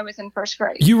wrote when I was in first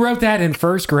grade. You wrote that in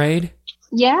first grade?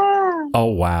 Yeah. Oh,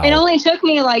 wow. It only took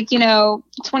me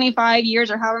 25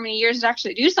 years or however many years to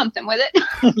actually do something with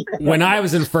it. When I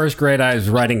was in first grade, I was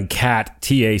writing TAC,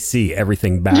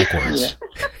 everything backwards.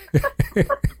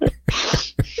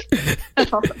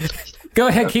 That's awesome. Go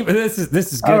ahead, keep it. This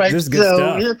is good. All right, this is good so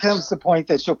stuff. here comes the point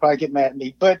that she'll probably get mad at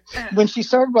me. But when she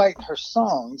started writing her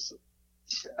songs,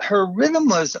 her rhythm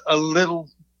was a little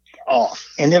off,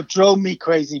 and it drove me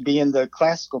crazy being the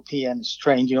classical pianist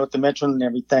trained, with the metronome and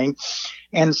everything.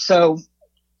 And so,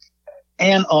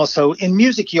 and also in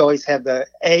music, you always have the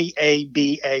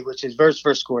A, which is verse,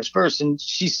 chorus, verse. And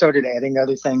she started adding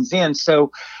other things in. So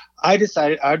I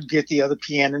decided I'd get the other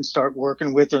piano and start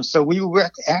working with her. And so we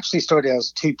actually started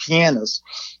as two pianists.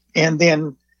 And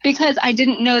then because I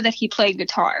didn't know that he played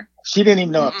guitar. She didn't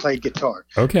even know I played guitar.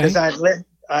 Okay. Because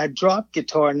I dropped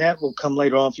guitar, and that will come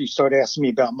later on if you start asking me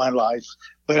about my life.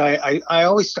 But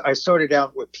I started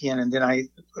out with piano, and then I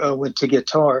went to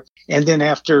guitar. And then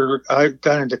after I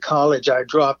got into college, I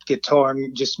dropped guitar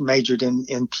and just majored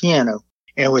in piano,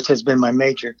 which has been my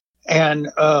major. And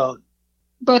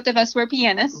both of us were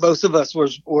pianists. Both of us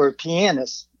were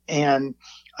pianists. And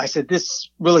I said, this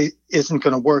really isn't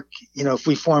going to work, if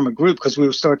we form a group, because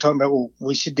we started talking about,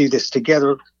 we should do this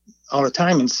together all the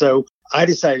time. And so I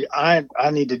decided I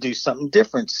need to do something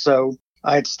different. So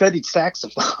I had studied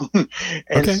saxophone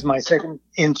as Okay. my second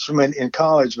instrument in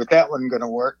college, but that wasn't going to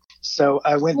work. So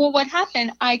I went. Well, what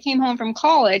happened? I came home from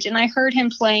college and I heard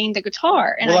him playing the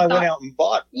guitar. And I thought, went out and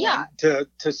bought one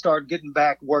to start getting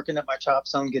back working at my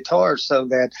chops on guitar so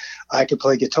that I could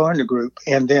play guitar in the group.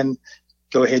 And then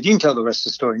go ahead. You can tell the rest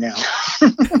of the story now.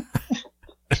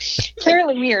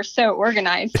 Clearly, we are so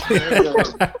organized.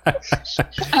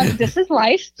 This is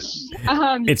life.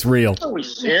 It's real. We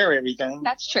share everything.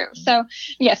 That's true. So,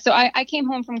 so I came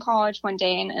home from college one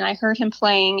day and I heard him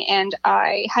playing and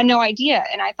I had no idea.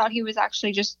 And I thought he was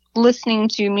actually just listening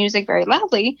to music very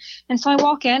loudly. And so I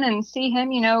walk in and see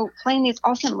him, playing these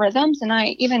awesome rhythms. And I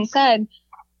even said,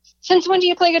 since when do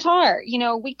you play guitar?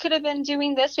 We could have been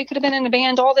doing this. We could have been in a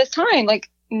band all this time.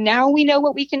 Now we know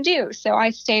what we can do. So I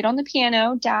stayed on the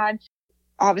piano. Dad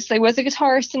obviously was a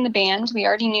guitarist in the band. We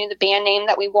already knew the band name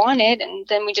that we wanted. And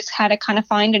then we just had to kind of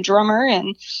find a drummer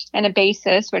and a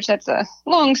bassist, which that's a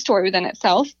long story within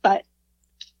itself. But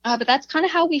But that's kind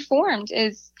of how we formed,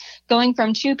 is going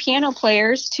from two piano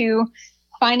players to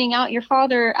finding out your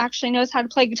father actually knows how to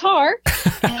play guitar.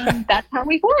 And that's how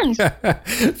we formed.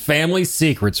 Family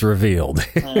secrets revealed.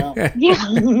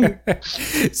 Yeah.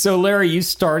 So, Larry, you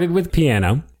started with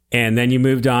piano and then you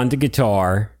moved on to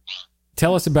guitar.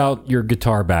 Tell us about your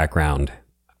guitar background.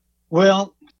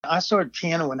 Well, I started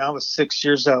piano when I was 6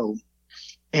 years old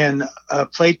and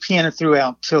played piano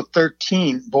throughout till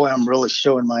 13. Boy, I'm really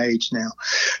showing my age now.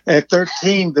 At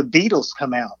 13, the Beatles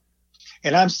come out.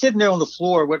 And I'm sitting there on the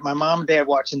floor with my mom and dad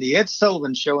watching the Ed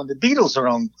Sullivan Show, and the Beatles are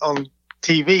on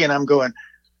TV, and I'm going,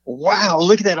 wow,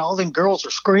 look at that. All them girls are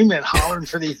screaming and hollering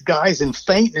for these guys and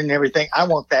fainting and everything. I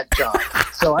want that job.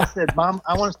 So I said, Mom,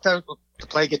 I want to start to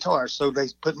play guitar. So they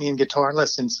put me in guitar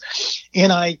lessons.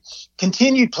 And I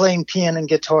continued playing piano and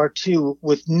guitar, too,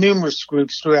 with numerous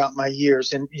groups throughout my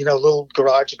years, and, little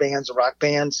garage bands, rock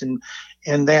bands, and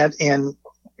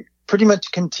pretty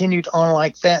much continued on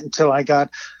like that until I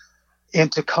got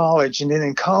into college. And then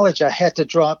in college, I had to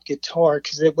drop guitar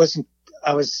because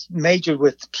I was majored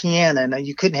with piano, and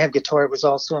you couldn't have guitar. It was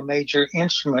also a major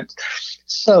instrument.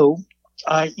 So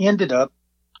I ended up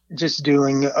just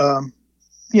doing,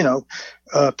 piano.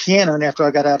 And after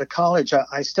I got out of college,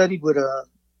 I studied with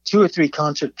two or three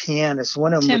concert pianists.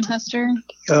 One of them, Tim Hester.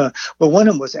 One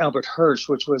of them was Albert Hirsch,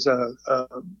 which was a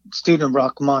student of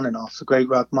Rachmaninoff, the great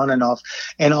Rachmaninoff,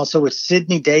 and also with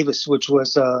Sidney Davis, which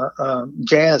was a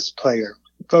jazz player.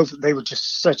 Both, they were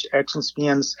just such excellent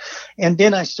pianists. And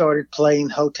then I started playing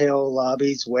hotel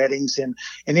lobbies, weddings, and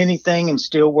anything, and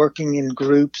still working in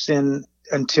groups and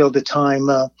until the time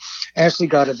Ashley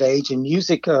got of age and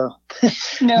music.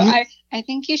 No, I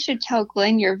think you should tell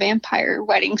Glenn your vampire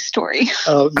wedding story.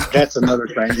 Oh, that's another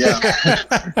thing. Yeah.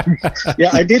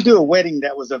 Yeah, I did do a wedding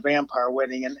that was a vampire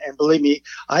wedding. And believe me,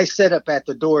 I set up at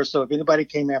the door. So if anybody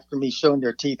came after me showing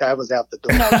their teeth, I was out the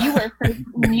door.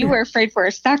 No, you were afraid for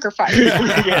a sacrifice.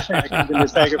 Yeah, I could have been a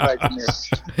sacrifice in there.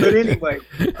 But anyway,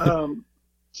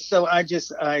 so I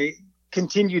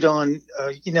continued on,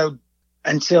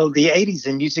 until the 80s,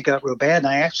 and music got real bad. And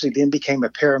I actually then became a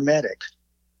paramedic.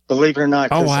 Believe it or not.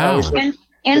 Oh, wow.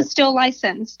 And still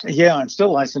licensed. Yeah, I'm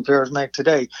still licensed paramedic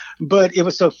today. But it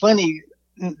was so funny,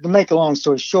 to make a long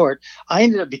story short, I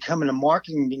ended up becoming a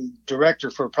marketing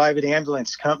director for a private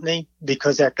ambulance company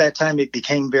because at that time it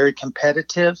became very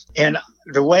competitive. And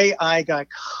the way I got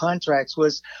contracts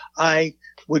was I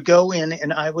would go in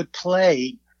and I would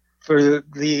play for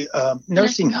the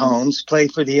nursing homes, play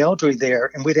for the elderly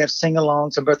there, and we'd have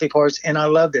sing-alongs and birthday parties, and I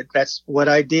loved it. That's what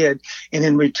I did. And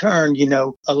in return,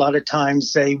 a lot of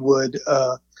times they would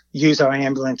use our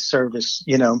ambulance service,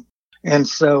 And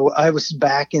so I was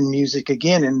back in music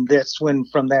again, and that's when,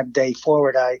 from that day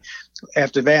forward,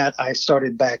 after that, I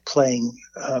started back playing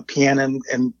piano,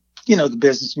 and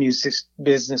the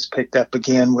business picked up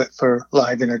again for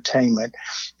live entertainment.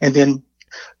 And then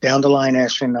down the line,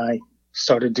 Ashley and I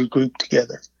started to group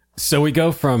together. So we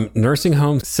go from nursing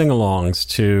home sing-alongs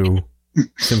to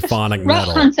symphonic rock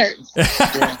metal. concerts.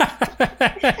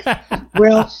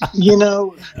 Well,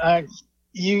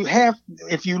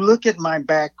 if you look at my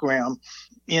background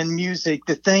in music,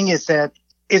 the thing is that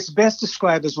it's best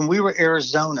described as when we were in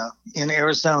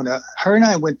Arizona, her and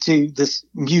I went to this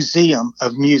museum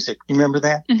of music. You remember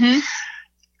that? Mm-hmm.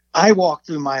 I walked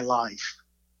through my life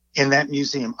in that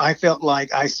museum. I felt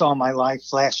like I saw my life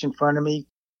flash in front of me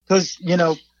because,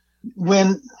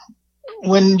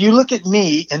 when you look at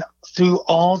me and through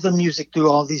all the music through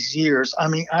all these years, I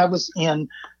mean, I was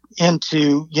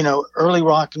into, early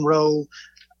rock and roll,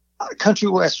 country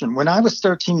western. When I was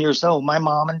 13 years old, my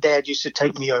mom and dad used to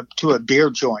take me to a beer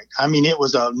joint. I mean, it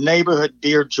was a neighborhood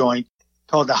beer joint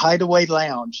called the Hideaway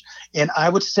Lounge. And I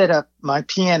would set up my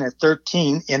piano at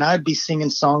 13 and I'd be singing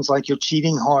songs like Your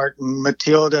Cheating Heart and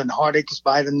Matilda and Heartache is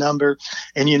by the Number.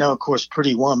 And, of course,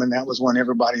 Pretty Woman. That was one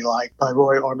everybody liked by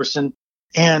Roy Orbison.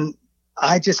 And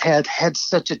I just had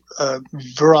such a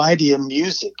variety of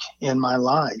music in my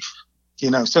life,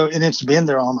 so, and it's been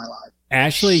there all my life.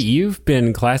 Ashley, you've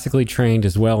been classically trained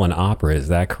as well in opera. Is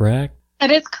that correct? That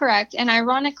is correct. And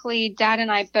ironically, Dad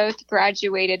and I both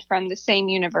graduated from the same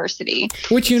university.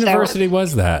 Which university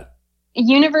was that?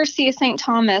 University of St.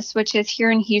 Thomas, which is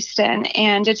here in Houston.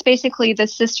 And it's basically the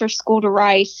sister school to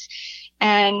Rice.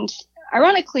 And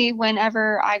ironically,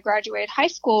 whenever I graduated high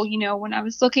school, when I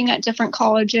was looking at different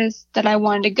colleges that I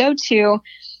wanted to go to,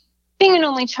 being an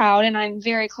only child, and I'm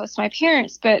very close to my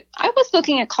parents, but I was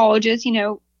looking at colleges,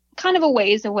 kind of a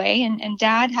ways away. And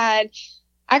Dad had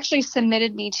actually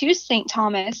submitted me to St.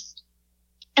 Thomas.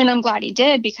 And I'm glad he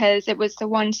did because it was the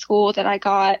one school that I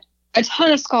got a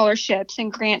ton of scholarships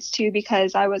and grants too,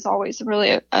 because I was always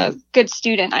really a good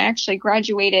student. I actually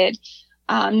graduated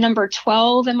number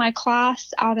 12 in my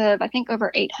class out of, I think,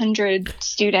 over 800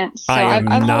 students. So I've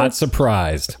not always,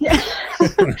 surprised.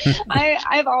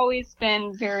 I've always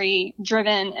been very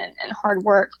driven and hard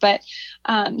work. But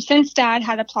since Dad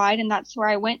had applied, and that's where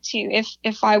I went to,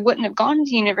 if I wouldn't have gone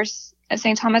to University of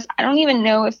St. Thomas, I don't even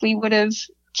know if we would have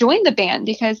joined the band,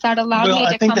 because that allowed me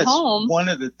to come home. One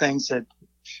of the things that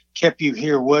kept you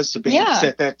here was the band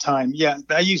at that time. Yeah,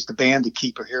 I used the band to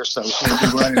keep her here, so she would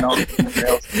be running all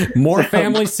the More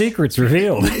family secrets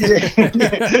revealed. Ones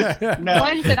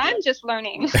that I'm just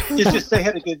learning. It's just they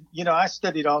had a good, I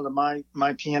studied all of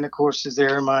my piano courses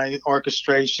there, my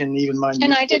orchestration, even my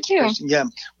and I did too. Yeah,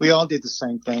 we all did the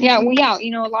same thing. Yeah, a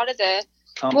lot of the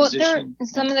composition.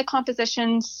 some of the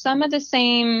compositions, some of the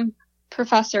same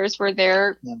professors were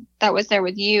there that was there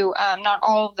with you, not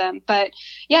all of them, but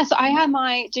so I had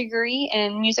my degree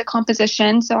in music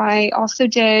composition, so I also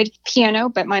did piano,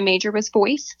 but my major was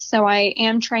voice, so I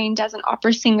am trained as an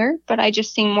opera singer, but I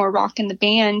just sing more rock in the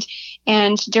band.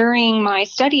 And during my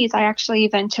studies, I actually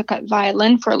even took up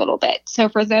violin for a little bit. So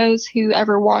for those who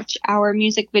ever watch our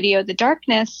music video The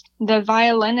Darkness, the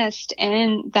violinist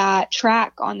in that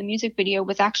track on the music video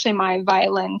was actually my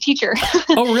violin teacher.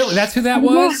 Oh, really? That's who that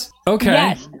was? Okay.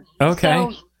 Yes. Okay.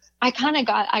 So I kind of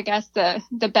got, I guess,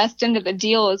 the best end of the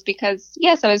deal, is because,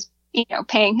 yes, I was,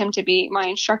 paying him to be my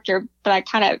instructor, but I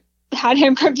kind of had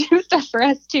him produce stuff for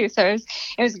us too. So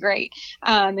it was great.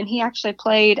 And he actually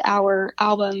played our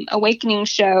album Awakening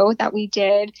show that we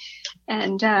did.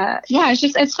 And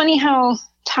it's funny how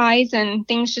ties and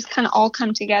things just kind of all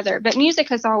come together. But music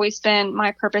has always been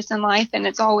my purpose in life, and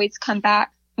it's always come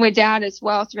back with Dad as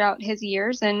well throughout his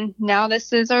years. And now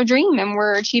this is our dream, and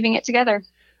we're achieving it together.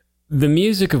 The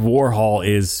music of Warhol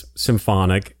is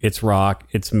symphonic, it's rock,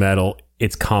 it's metal,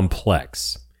 it's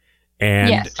complex. And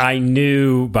yes. I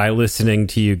knew by listening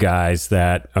to you guys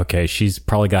that, okay, she's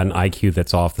probably got an IQ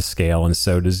that's off the scale, and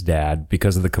so does Dad,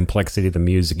 because of the complexity of the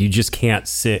music. You just can't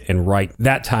sit and write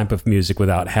that type of music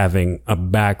without having a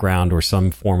background or some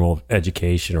form of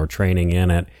education or training in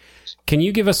it. Can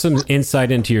you give us some insight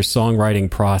into your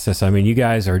songwriting process? I mean, you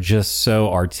guys are just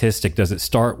so artistic. Does it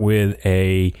start with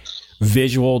a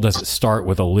visual? Does it start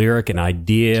with a lyric, an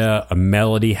idea, a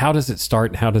melody? How does it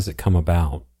start and how does it come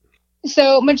about?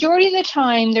 So majority of the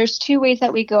time, there's two ways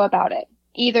that we go about it.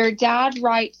 Either Dad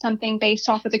writes something based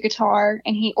off of the guitar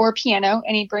or piano,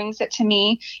 and he brings it to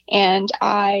me, and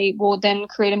I will then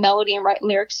create a melody and write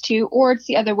lyrics to, or it's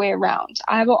the other way around.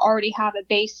 I will already have a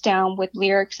bass down with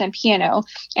lyrics and piano,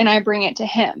 and I bring it to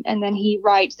him, and then he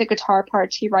writes the guitar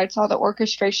parts. He writes all the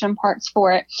orchestration parts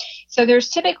for it. So there's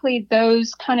typically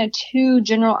those kind of two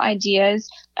general ideas.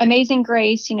 Amazing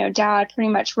Grace, Dad pretty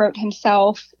much wrote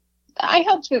himself. I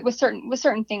helped with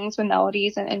certain things, with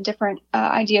melodies and different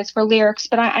ideas for lyrics,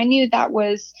 but I knew that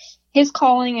was his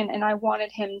calling, and I wanted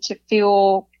him to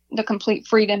feel the complete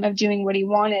freedom of doing what he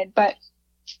wanted. But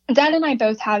Dad and I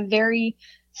both have very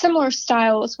similar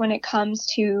styles when it comes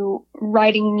to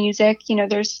writing music.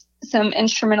 There's some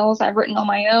instrumentals I've written on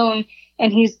my own,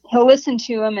 and he'll listen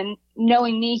to them, and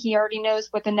knowing me, he already knows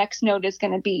what the next note is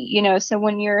going to be, so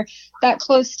when you're that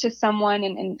close to someone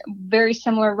and very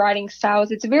similar writing styles,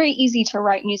 it's very easy to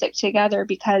write music together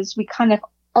because we kind of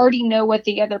already know what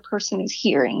the other person is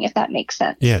hearing, if that makes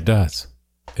sense. Yeah, it does.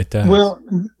 It does. Well,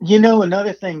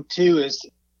 another thing too is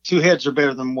two heads are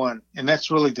better than one. And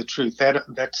that's really the truth.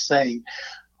 That's saying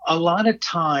a lot of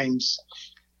times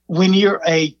when you're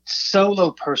a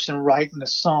solo person writing a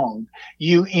song,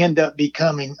 you end up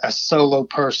becoming a solo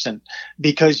person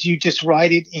because you just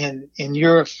write it in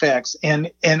your effects.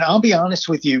 And I'll be honest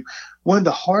with you, one of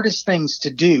the hardest things to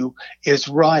do is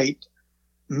write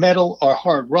metal or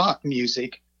hard rock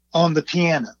music on the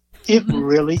piano. It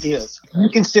really is. You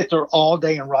can sit there all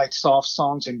day and write soft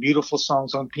songs and beautiful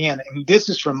songs on piano. And this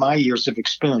is from my years of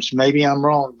experience. Maybe I'm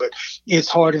wrong, but it's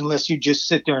hard unless you just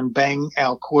sit there and bang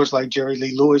out chords like Jerry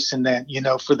Lee Lewis and that,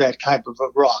 for that type of a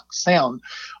rock sound,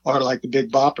 or like the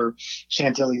Big Bopper,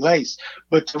 Chantilly Lace.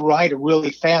 But to write a really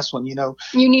fast one, you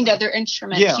need other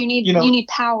instruments. Yeah, you need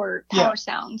power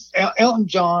sounds. Elton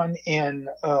John and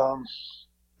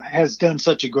has done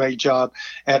such a great job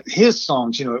at his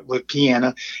songs, with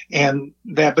piano and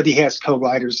that, but he has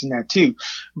co-writers in that too.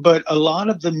 But a lot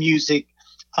of the music,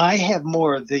 I have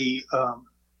more of the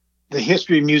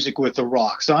history of music with the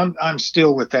rock. So I'm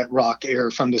still with that rock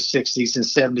era from the 60s and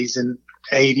 70s and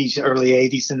 80s, early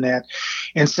 80s and that.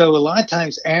 And so a lot of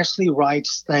times Ashley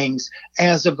writes things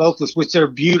as a vocalist, which are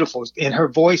beautiful, and her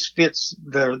voice fits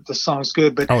the songs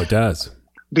good. But it does.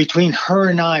 Between her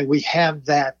and I, we have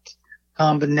that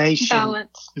combination.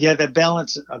 Balance. Yeah, the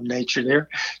balance of nature there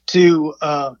to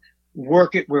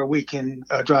work it where we can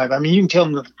drive. I mean, you can tell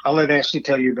them, I'll let Ashley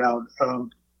tell you about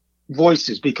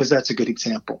Voices, because that's a good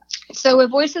example. So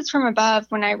with Voices from Above,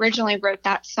 when I originally wrote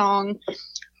that song,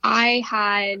 I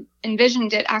had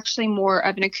envisioned it actually more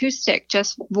of an acoustic,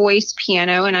 just voice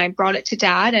piano, and I brought it to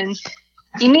Dad, and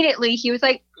immediately he was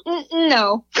like,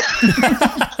 no.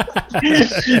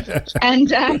 And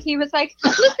he was like,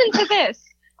 listen to this.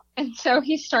 And so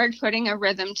he started putting a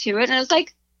rhythm to it, and I was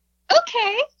like,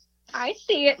 okay, I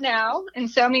see it now. And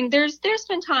so, I mean, there's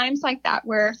been times like that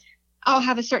where I'll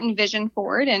have a certain vision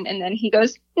for it, and then he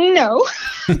goes, no.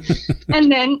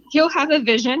 And then he'll have a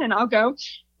vision, and I'll go,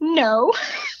 no.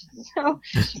 So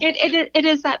it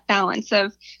is that balance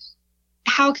of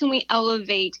how can we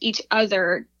elevate each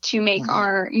other to make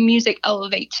our music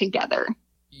elevate together.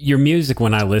 Your music,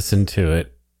 when I listen to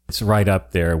it, it's right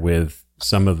up there with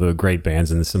some of the great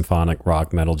bands in the symphonic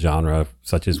rock metal genre,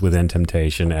 such as Within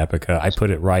Temptation, Epica. I put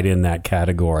it right in that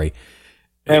category.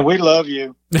 And we love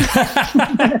you. And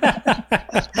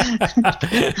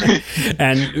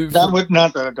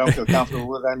not that I don't feel comfortable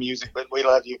with our music, but we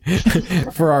love you.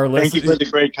 For our Thank you for the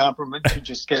great compliment you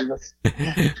just gave us.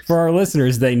 For our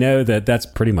listeners, they know that that's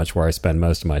pretty much where I spend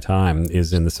most of my time,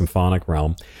 is in the symphonic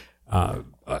realm.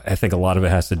 I think a lot of it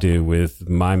has to do with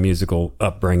my musical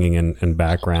upbringing and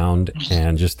background,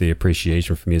 and just the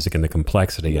appreciation for music and the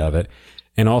complexity of it.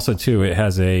 And also, too,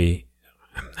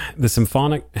 the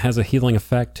symphonic has a healing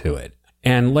effect to it.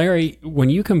 And Larry, when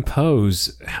you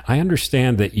compose, I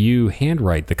understand that you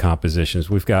handwrite the compositions.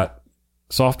 We've got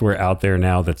software out there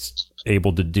now that's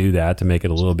able to do that, to make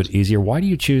it a little bit easier. Why do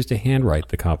you choose to handwrite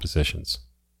the compositions?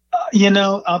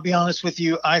 I'll be honest with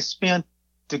you. I spent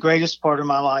the greatest part of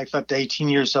my life up to 18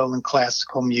 years old in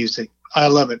classical music. I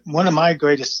love it. One of my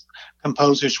greatest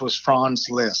composers was Franz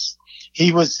Liszt.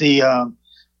 He was the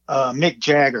Mick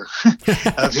Jagger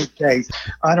of his days.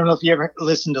 I don't know if you ever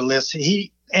listened to Liszt.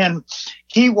 He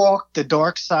walked the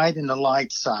dark side and the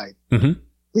light side.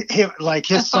 Mm-hmm. Like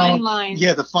his song, fine line.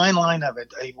 Yeah, the fine line of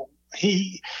it.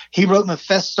 He wrote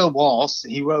Mephisto Waltz.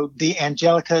 He wrote the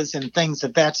Angelicas and things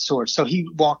of that sort. So he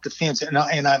walked the fence, and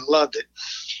I loved it.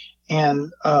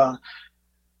 And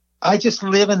I just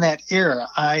live in that era.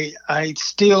 I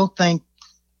still think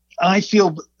I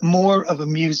feel more of a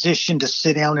musician to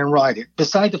sit down and write it.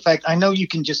 Besides the fact, I know you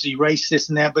can just erase this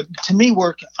and that, but to me,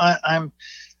 I'm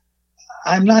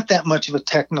not that much of a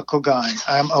technical guy.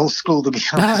 I'm old school, to be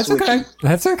honest with you.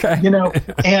 That's okay.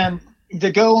 And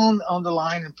to go on the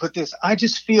line and put this, I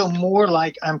just feel more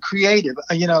like I'm creative.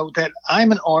 That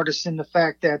I'm an artist in the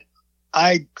fact that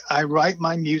I write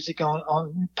my music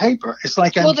on paper. It's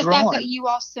like I'm drawing. Well, the fact that you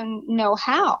also know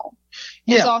how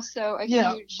is also a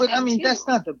huge but thing, I mean, too. that's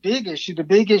not the big issue. The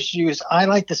big issue is I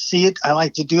like to see it. I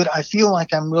like to do it. I feel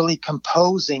like I'm really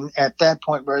composing at that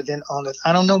point rather than on it.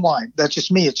 I don't know why. That's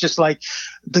just me. It's just like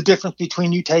the difference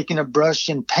between you taking a brush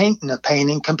and painting a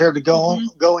painting compared to going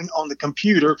on the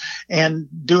computer and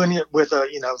doing it with the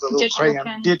little Digital crayon,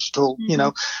 pen. digital,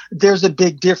 there's a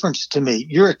big difference to me.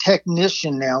 You're a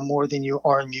technician now more than you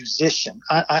are a musician.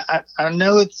 I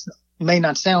know it may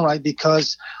not sound right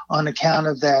because on account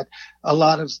of that, a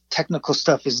lot of technical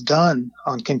stuff is done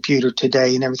on computer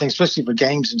today and everything, especially for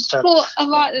games and stuff. Well, a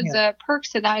lot of the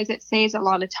perks of that is it saves a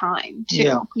lot of time,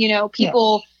 too. Yeah.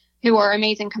 People who are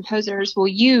amazing composers will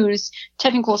use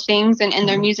technical things and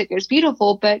their music is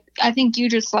beautiful, but I think you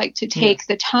just like to take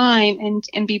the time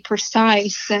and be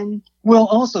precise. And well,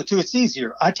 also, too, it's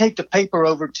easier. I take the paper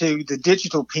over to the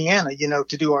digital piano,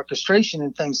 to do orchestration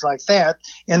and things like that.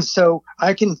 And so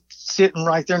I can sit and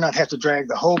write there, not have to drag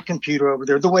the whole computer over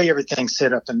there, the way everything's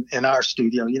set up in our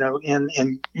studio,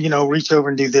 and reach over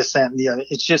and do this, that, and the other.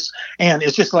 It's just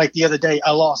like the other day, I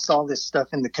lost all this stuff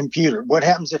in the computer. What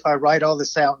happens if I write all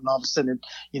this out and all of a sudden,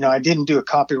 I didn't do a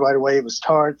copy right away. It was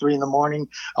tired, 3 a.m.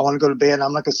 I want to go to bed.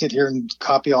 I'm not going to sit here and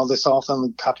copy all this off on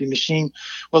the copy machine.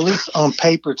 Well, at least on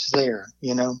paper, it's there.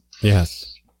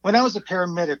 Yes. When I was a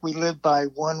paramedic, we lived by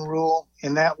one rule,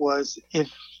 and that was if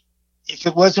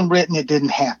it wasn't written, it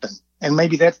didn't happen. And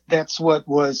maybe that's what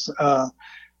was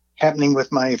happening with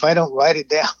if I don't write it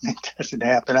down, it doesn't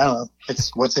happen. I don't know.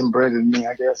 It's what's inbred in me,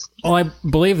 I guess. Well, I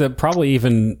believe that probably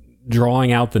even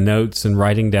drawing out the notes and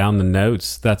writing down the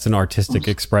notes, that's an artistic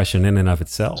expression in and of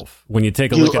itself. When you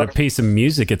take a look at a piece of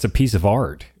music, it's a piece of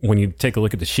art. When you take a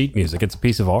look at the sheet music, it's a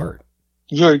piece of art.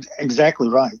 You're exactly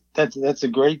right. That's a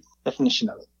great definition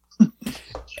of it.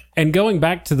 And going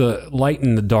back to the light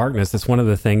and the darkness, that's one of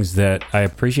the things that I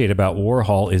appreciate about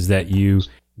Warhol is that you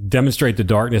demonstrate the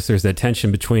darkness, there's that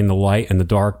tension between the light and the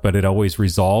dark, but it always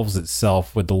resolves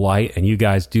itself with the light. And you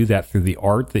guys do that through the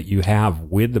art that you have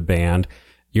with the band.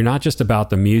 You're not just about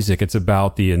the music, it's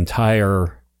about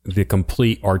the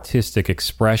complete artistic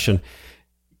expression.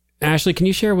 Ashley, can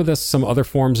you share with us some other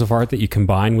forms of art that you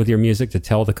combine with your music to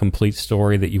tell the complete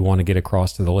story that you want to get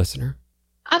across to the listener?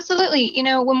 Absolutely.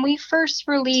 When we first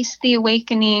released The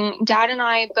Awakening, Dad and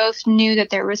I both knew that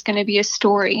there was going to be a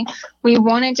story. We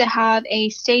wanted to have a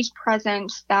stage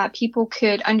presence that people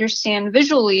could understand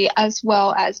visually as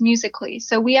well as musically.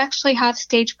 So we actually have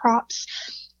stage props.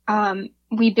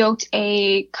 We built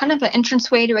a kind of an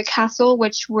entranceway to a castle,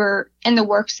 which we're in the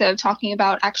works of talking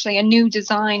about actually a new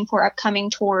design for upcoming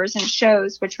tours and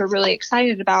shows, which we're really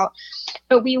excited about.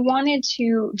 But we wanted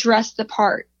to dress the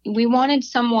part. We wanted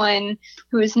someone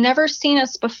who has never seen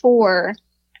us before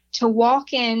to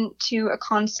walk into a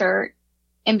concert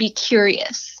and be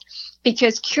curious,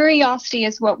 because curiosity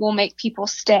is what will make people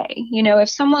stay. If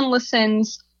someone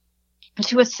listens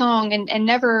to a song and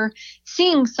never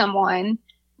seeing someone,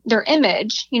 their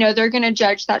image, they're going to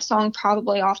judge that song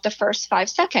probably off the first 5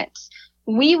 seconds.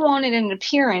 We wanted an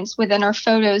appearance within our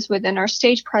photos, within our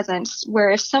stage presence,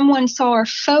 where if someone saw our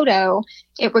photo,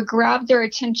 it would grab their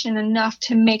attention enough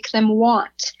to make them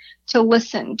want to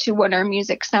listen to what our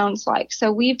music sounds like.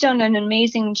 So we've done an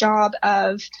amazing job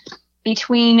of,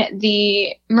 between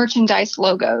the merchandise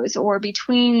logos or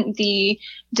between the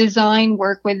design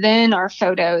work within our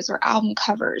photos or album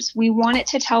covers, we want it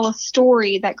to tell a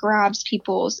story that grabs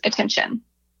people's attention.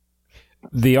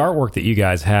 The artwork that you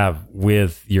guys have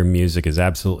with your music is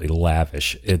absolutely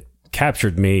lavish. It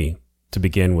captured me to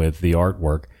begin with, the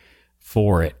artwork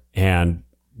for it. And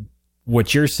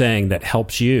what you're saying that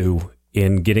helps you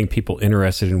in getting people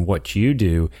interested in what you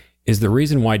do is the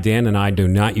reason why Dan and I do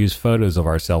not use photos of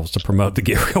ourselves to promote the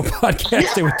Get Real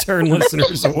podcast. It would turn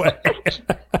listeners away.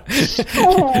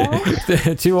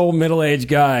 Two old middle-aged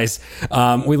guys.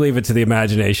 We leave it to the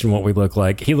imagination what we look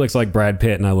like. He looks like Brad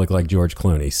Pitt and I look like George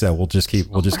Clooney. So we'll just keep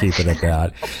it at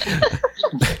that.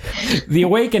 The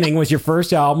Awakening was your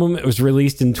first album. It was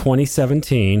released in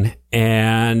 2017,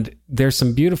 and there's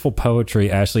some beautiful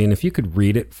poetry, Ashley. And if you could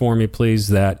read it for me, please,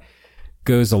 that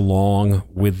goes along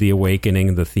with The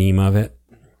Awakening, the theme of it.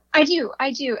 I do.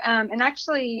 And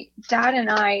actually, Dad and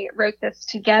I wrote this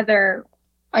together.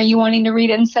 Are you wanting to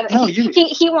read it instead of... No,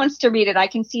 he wants to read it. I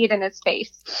can see it in his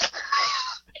face.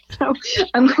 So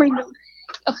I'm going to...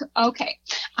 Okay.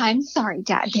 I'm sorry,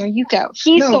 Dad. There you go.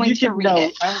 He's going to read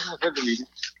it. I don't want her to read it.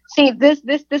 See,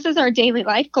 this is our daily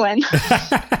life, Glenn.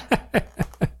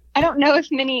 I don't know if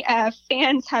many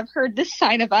fans have heard this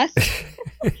side of us.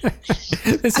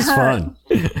 This is fun.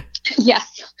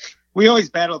 Yes. We always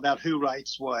battle about who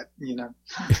writes what,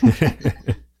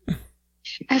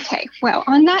 Okay. Well,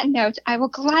 on that note, I will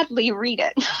gladly read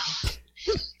it.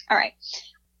 All right.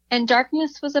 And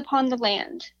darkness was upon the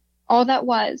land. All that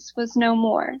was no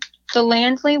more. The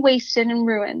land lay wasted in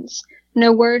ruins.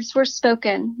 No words were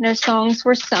spoken. No songs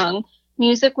were sung.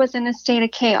 Music was in a state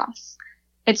of chaos.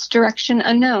 Its direction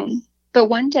unknown. But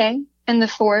one day, in the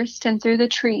forest and through the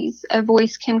trees, a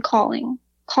voice came calling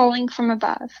from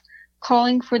above,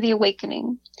 calling for the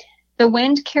awakening. The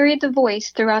wind carried the voice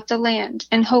throughout the land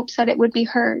in hopes that it would be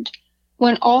heard.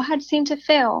 When all had seemed to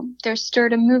fail, there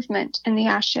stirred a movement in the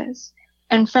ashes.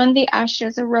 And from the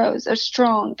ashes arose a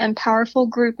strong and powerful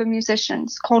group of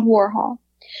musicians called Warhol,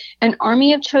 an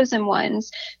army of chosen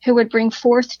ones who would bring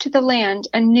forth to the land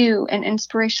a new and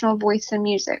inspirational voice in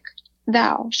music.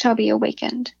 Thou shall be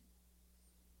awakened.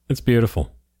 It's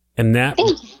beautiful. And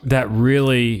that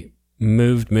really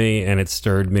moved me, and it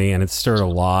stirred me, and it stirred a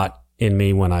lot in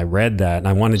me when I read that. And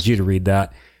I wanted you to read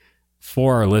that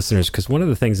for our listeners, because one of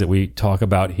the things that we talk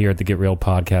about here at the Get Real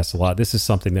podcast a lot, this is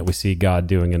something that we see God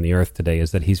doing in the earth today,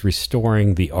 is that he's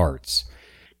restoring the arts.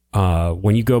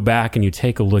 When you go back and you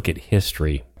take a look at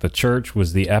history, the church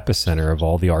was the epicenter of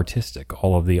all the artistic,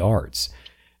 all of the arts.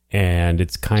 And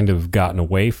it's kind of gotten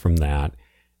away from that.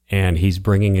 And he's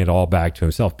bringing it all back to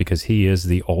himself because he is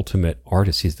the ultimate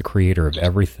artist. He's the creator of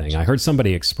everything. I heard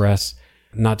somebody express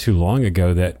not too long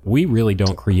ago that we really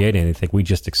don't create anything. We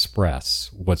just express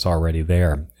what's already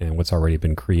there and what's already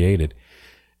been created.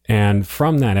 And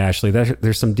from that, Ashley,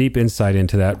 there's some deep insight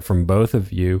into that from both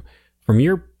of you. From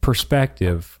your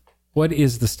perspective, what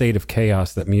is the state of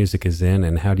chaos that music is in,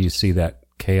 and how do you see that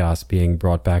chaos being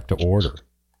brought back to order?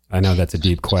 I know that's a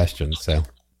deep question, so.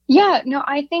 Yeah, no,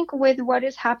 I think with what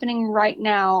is happening right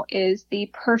now is the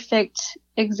perfect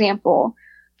example.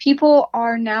 People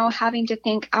are now having to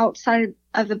think outside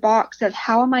of the box of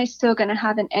how am I still going to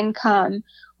have an income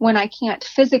when I can't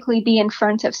physically be in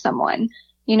front of someone?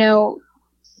 You know,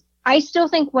 I still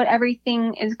think what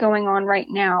everything is going on right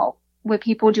now with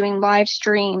people doing live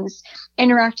streams,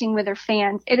 interacting with their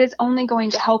fans, it is only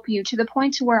going to help you, to the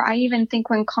point to where I even think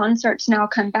when concerts now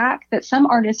come back, that some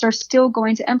artists are still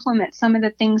going to implement some of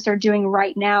the things they're doing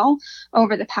right now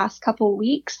over the past couple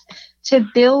weeks to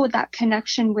build that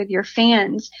connection with your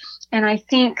fans. And I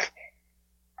think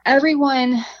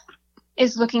everyone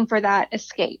is looking for that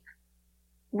escape.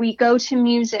 We go to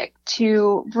music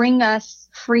to bring us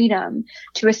freedom,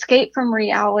 to escape from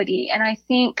reality. And I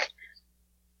think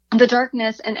the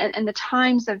darkness and the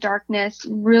times of darkness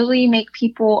really make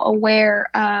people aware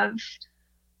of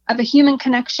a human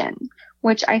connection,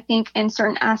 which I think in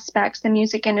certain aspects the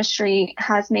music industry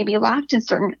has maybe lacked in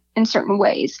certain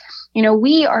ways. You know,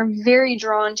 we are very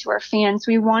drawn to our fans.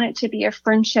 We want it to be a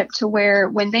friendship to where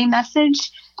when they message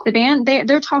the band,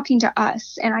 they're talking to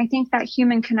us. And I think that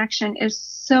human connection is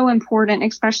so important,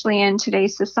 especially in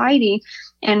today's society.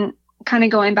 And kind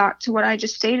of going back to what I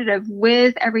just stated of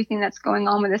with everything that's going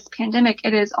on with this pandemic,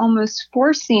 it is almost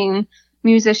forcing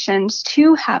musicians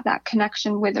to have that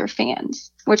connection with their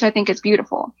fans, which I think is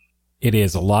beautiful. It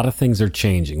is. A lot of things are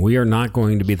changing. We are not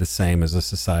going to be the same as a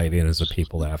society and as a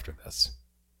people after this.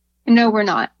 No, we're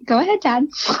not. Go ahead, Dad.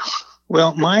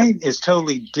 Well, mine is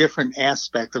totally different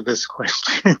aspect of this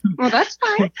question. Well, that's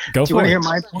fine. Go Do you for want it. to hear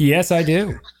my point? Yes, I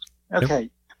do.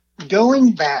 Okay.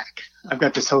 Going back, I've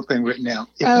got this whole thing written out.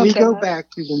 If we go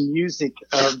back to the music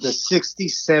of the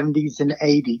 60s, 70s, and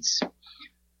 80s,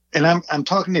 and I'm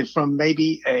talking it from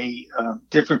maybe a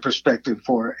different perspective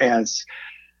as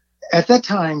at that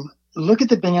time, look at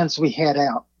the bands we had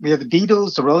out. We have the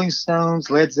Beatles, the Rolling Stones,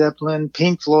 Led Zeppelin,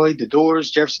 Pink Floyd, The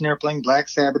Doors, Jefferson Airplane, Black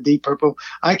Sabbath, Deep Purple.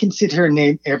 I can sit here and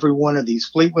name every one of these.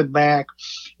 Fleetwood Mac,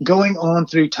 going on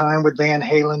through time with Van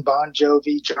Halen, Bon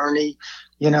Jovi, Journey,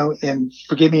 you know, and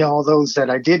forgive me all those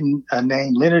that I didn't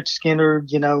name, Leonard Skinner,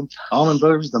 you know, Allman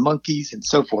Brothers, the Monkees, and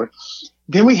so forth.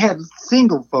 Then we had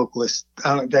single vocalists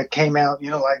that came out,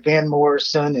 you know, like Van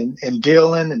Morrison and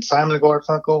Dylan and Simon &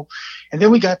 Garfunkel. And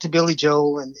then we got to Billy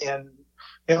Joel and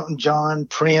Elton John,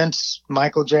 Prince,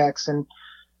 Michael Jackson.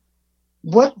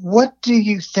 What do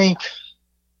you think?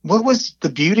 What was the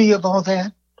beauty of all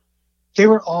that? They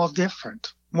were all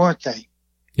different, weren't they?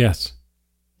 Yes.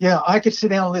 Yeah, I could sit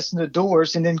down and listen to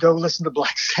Doors and then go listen to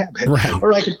Black Sabbath. Right.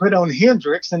 Or I could put on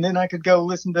Hendrix and then I could go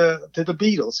listen to the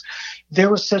Beatles. There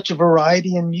was such a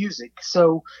variety in music.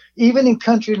 So even in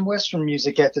country and Western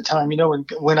music at the time, you know,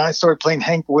 when I started playing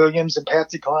Hank Williams and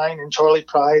Patsy Cline and Charlie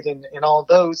Pride and all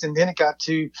those, and then it got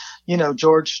to, you know,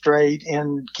 George Strait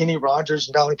and Kenny Rogers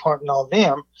and Dolly Parton and all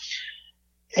them.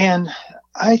 And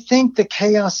I think the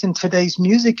chaos in today's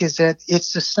music is that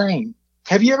it's the same.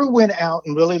 Have you ever went out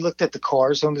and really looked at the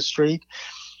cars on the street?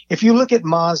 If you look at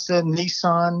Mazda,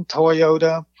 Nissan,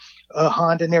 Toyota,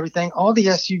 Honda and everything, all the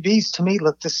SUVs to me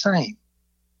look the same.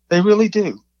 They really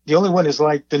do. The only one is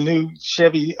like the new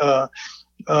Chevy, what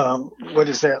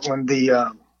is that one?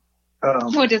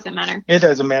 What does it matter? It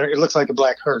doesn't matter. It looks like a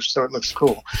black hearse, so it looks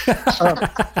cool.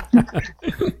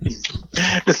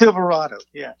 The Silverado,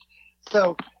 yeah.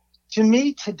 So to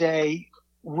me today,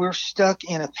 we're stuck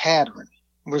in a pattern.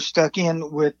 We're stuck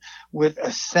in with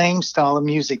a same style of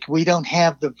music. We don't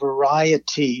have the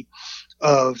variety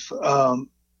of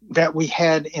that we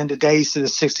had in the days of the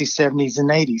 60s, 70s,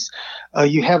 and 80s.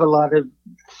 You have a lot of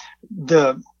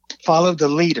the follow the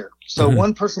leader. So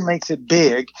one person makes it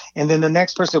big, and then the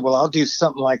next person, well, I'll do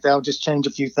something like that. I'll just change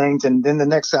a few things, and then the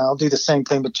next I'll do the same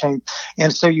thing but change.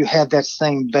 And so you have that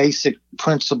same basic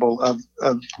principle of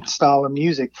style of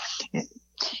music.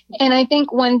 And I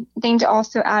think one thing to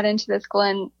also add into this,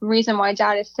 Glenn, reason why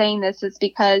Dad is saying this is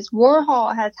because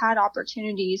Warhol has had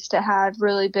opportunities to have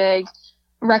really big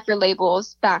record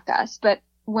labels back us. But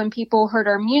when people heard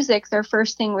our music, their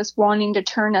first thing was wanting to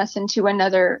turn us into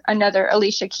another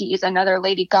Alicia Keys, another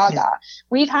Lady Gaga. Yeah.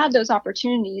 We've had those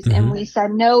opportunities and we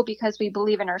said no because we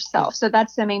believe in ourselves. So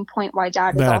that's the main point why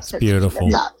Dad is also beautiful.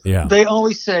 Yeah. They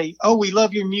always say, "Oh, we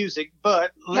love your music,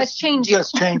 but let's change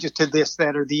just change it to this,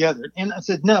 that, or the other." And I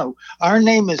said, "No, our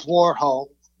name is Warhol.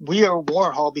 We are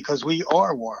Warhol because we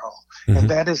are Warhol. And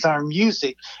that is our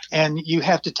music. And you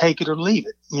have to take it or leave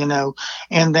it, you know,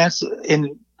 and that's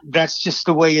just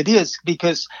the way it is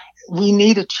because we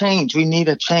need a change. We need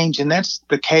a change. And that's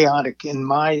the chaotic in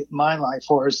my life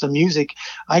or as the music.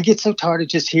 I get so tired of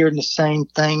just hearing the same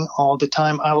thing all the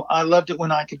time. I loved it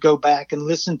when I could go back and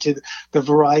listen to the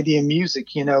variety of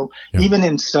music, you know, even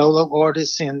in solo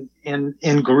artists and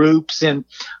in groups. And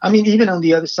I mean, even on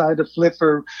the other side of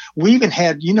Flipper, we even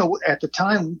had, at the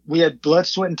time we had Blood,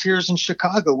 Sweat and Tears in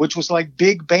Chicago, which was like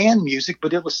big band music,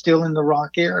 but it was still in the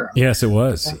rock era. Yes, it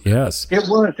was. Yes, it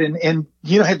was. And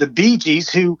had the Bee Gees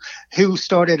who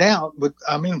started out with,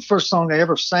 first song I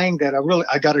ever sang that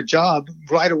I got a job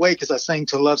right away because I sang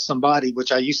To Love Somebody,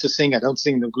 which I used to sing. I don't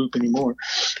sing in the group anymore,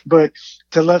 but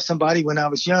To Love Somebody when I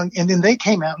was young. And then they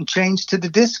came out and changed to the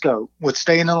disco with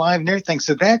Staying Alive and everything.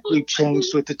 So that group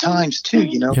changed with the times too,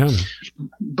 Yeah.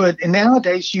 But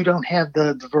nowadays you don't have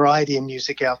the variety of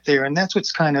music out there. And that's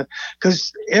what's kind of,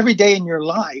 because every day in your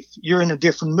life, you're in a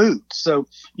different mood. So,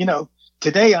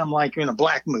 today I'm like in a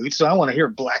black mood, so I want to hear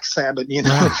Black Sabbath,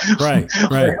 right.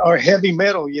 or heavy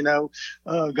metal,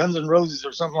 Guns N' Roses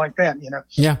or something like that,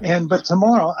 Yeah. But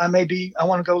tomorrow I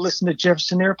want to go listen to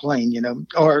Jefferson Airplane,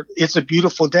 or It's a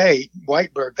Beautiful Day,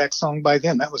 Whitebird, that song by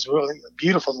them. That was really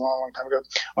beautiful a long time ago.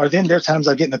 Or then there are times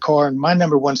I get in the car and my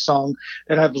number one song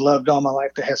that I've loved all my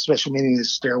life that has special meaning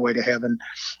is Stairway to Heaven.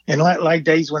 And like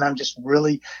days when I'm just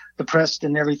really depressed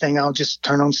and everything, I'll just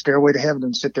turn on Stairway to Heaven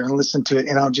and sit there and listen to it,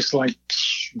 and I'll just like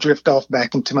drift off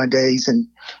back into my days. And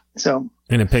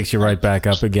it picks you right back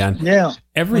up again. Yeah.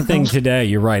 Everything today,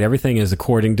 you're right. Everything is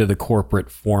according to the corporate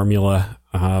formula.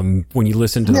 When you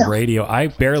listen to the radio, I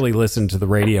barely listen to the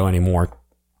radio anymore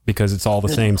because it's all the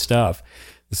same stuff,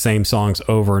 the same songs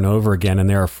over and over again. And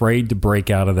they're afraid to break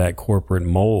out of that corporate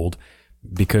mold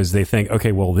because they think,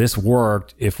 okay, well, this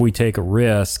worked. If we take a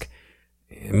risk,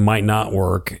 it might not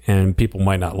work and people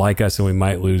might not like us and we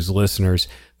might lose listeners.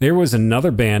 There was another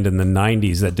band in the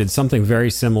 90s that did something very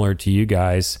similar to you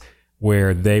guys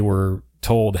where they were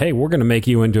told, hey, we're going to make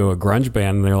you into a grunge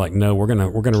band. And they're like, no, we're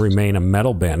going to remain a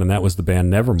metal band. And that was the band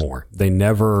Nevermore. They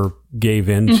never gave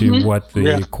in to what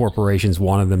the corporations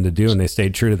wanted them to do. And they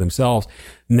stayed true to themselves.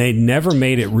 And they never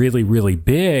made it really, really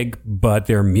big, but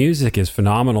their music is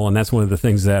phenomenal. And that's one of the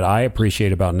things that I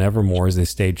appreciate about Nevermore is they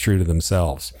stayed true to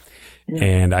themselves. Yeah.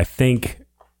 And I think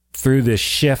through this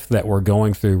shift that we're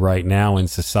going through right now in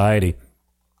society,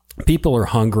 people are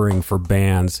hungering for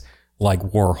bands like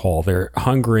Warhol. They're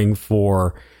hungering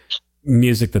for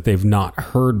music that they've not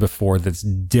heard before that's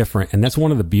different. And that's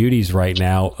one of the beauties right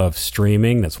now of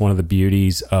streaming. That's one of the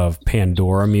beauties of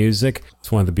Pandora music.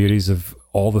 It's one of the beauties of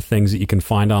all the things that you can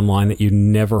find online that you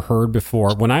never heard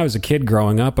before. When I was a kid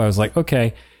growing up, I was like,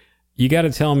 okay, you got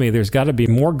to tell me there's got to be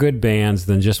more good bands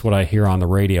than just what I hear on the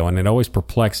radio. And it always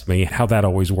perplexed me how that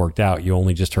always worked out. You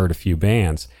only just heard a few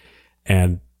bands.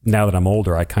 And now that I'm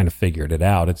older, I kind of figured it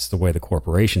out. It's the way the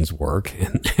corporations work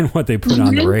and what they put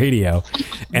on the radio.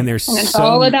 And it's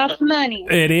all about the money.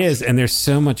 It is. And there's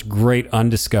so much great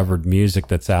undiscovered music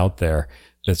that's out there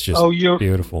that's just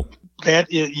beautiful.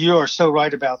 You are so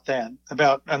right about that,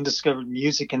 about undiscovered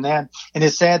music and that. And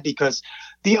it's sad because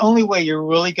the only way you're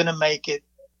really going to make it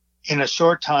in a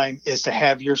short time is to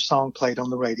have your song played on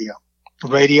the radio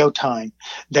time.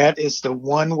 That is the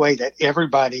one way that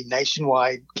everybody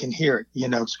nationwide can hear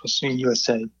it, especially in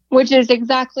USA. Which is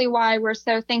exactly why we're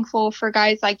so thankful for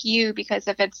guys like you, because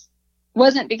if it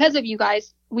wasn't because of you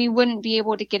guys, we wouldn't be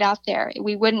able to get out there.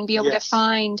 We wouldn't be able to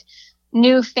find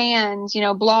new fans,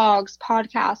 blogs,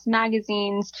 podcasts,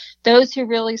 magazines, those who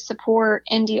really support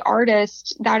indie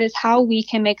artists. That is how we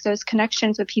can make those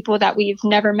connections with people that we've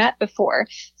never met before.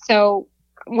 So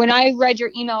when I read your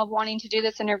email of wanting to do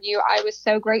this interview, I was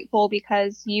so grateful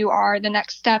because you are the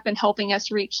next step in helping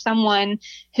us reach someone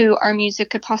who our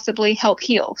music could possibly help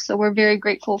heal. So we're very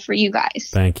grateful for you guys.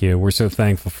 Thank you. We're so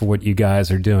thankful for what you guys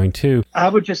are doing too. I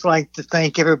would just like to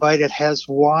thank everybody that has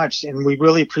watched, and we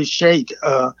really appreciate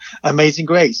Amazing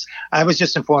Grace. I was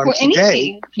just informed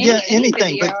today.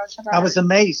 Anything. But I was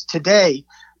amazed today,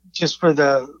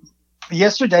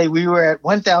 yesterday we were at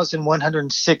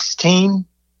 1,116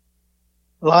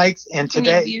 likes, and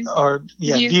today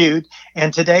viewed,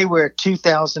 and today we're at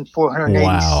 2,486.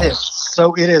 Wow.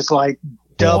 So it is like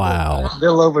doubled, a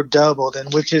little over doubled,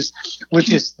 and which is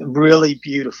really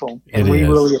beautiful, and we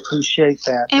really appreciate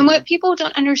that. And what people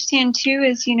don't understand too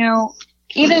is,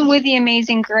 even with the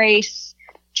Amazing Grace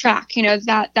track,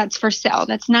 that's for sale,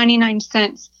 that's 99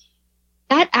 cents.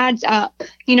 That adds up,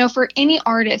 for any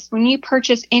artist. When you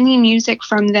purchase any music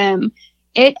from them,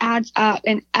 it adds up,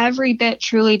 and every bit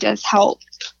truly does help.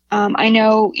 I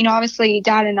know, obviously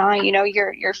Dad and I,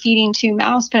 you're feeding two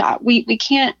mouths, but we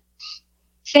can't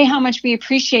say how much we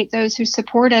appreciate those who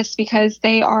support us, because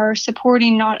they are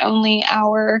supporting not only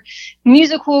our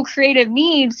musical creative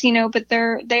needs, but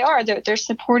they're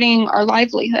supporting our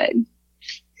livelihood.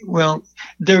 Well,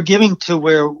 they're giving to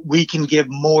where we can give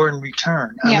more in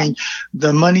return. Yeah. I mean,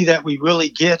 the money that we really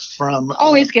get from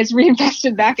Always gets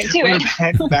reinvested back into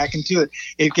it. back into it.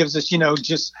 It gives us,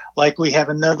 just like we have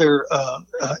another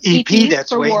EP that's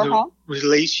for waiting Warhol. to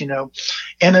release, And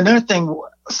another thing,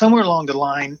 somewhere along the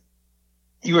line,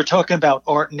 you were talking about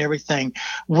art and everything.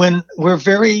 When we're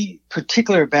very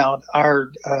particular about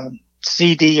our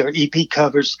CD or EP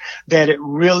covers, that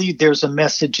there's a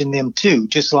message in them too.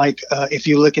 Just like if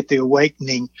you look at The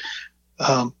Awakening,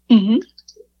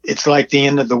 it's like the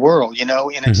end of the world, and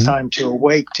it's time to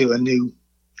awake to a new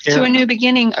era. To a new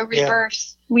beginning, a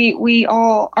rebirth. Yeah.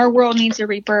 Our world needs a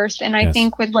rebirth. And I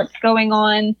think with what's going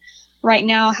on right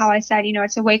now, how I said,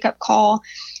 it's a wake up call.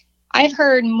 I've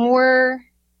heard more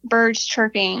birds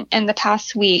chirping in the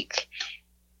past week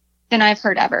than I've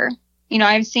heard ever.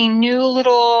 I've seen new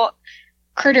little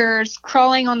critters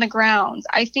crawling on the ground.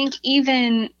 I think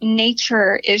even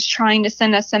nature is trying to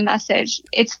send us a message.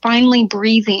 It's finally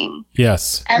breathing.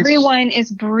 Yes. Everyone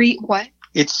is what?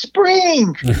 It's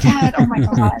spring. Dad, oh my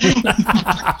God.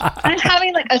 I'm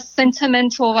having like a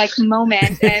sentimental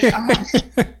moment. And,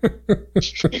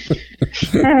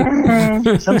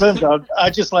 sometimes I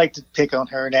just like to pick on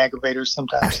her and aggravate her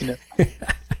sometimes,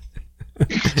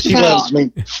 She loves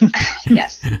me.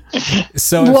 Yes.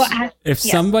 So if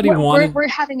somebody wanted... We're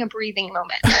having a breathing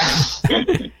moment.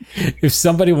 If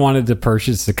somebody wanted to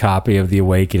purchase a copy of The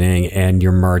Awakening and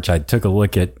your merch, I took a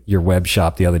look at your web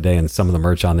shop the other day, and some of the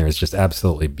merch on there is just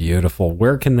absolutely beautiful.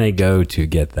 Where can they go to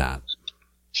get that?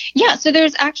 Yeah, so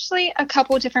there's actually a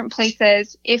couple different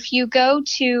places. If you go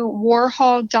to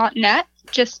warhol.net,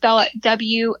 just spell it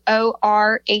WORHOL,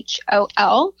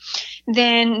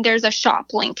 then there's a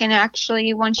shop link. And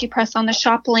actually, once you press on the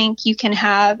shop link, you can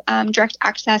have direct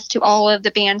access to all of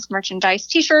the band's merchandise,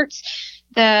 t-shirts,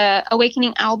 the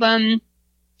Awakening album,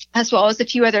 as well as a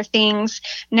few other things.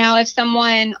 Now, if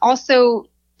someone also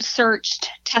searched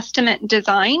Testament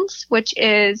Designs, which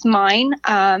is mine,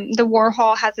 the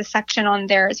Warhol has a section on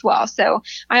there as well. So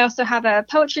I also have a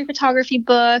poetry photography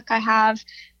book. I have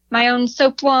my own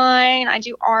soap line. I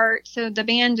do art. So the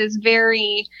band is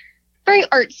very, very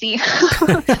artsy.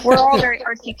 We're all very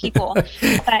artsy people.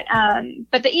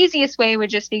 But the easiest way would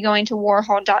just be going to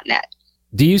warhol.net.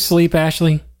 Do you sleep,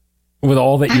 Ashley? With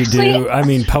all that you do? I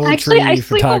mean, poetry, I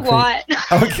photography. Sleep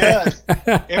a lot. Okay.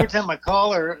 Every time I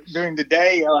call her during the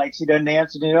day, she doesn't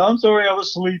answer. I'm sorry, I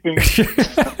was sleeping.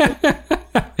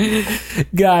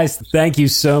 Guys, thank you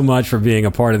so much for being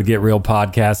a part of the Get Real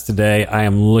podcast today. I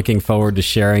am looking forward to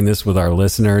sharing this with our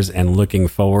listeners and looking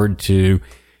forward to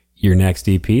your next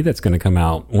EP that's going to come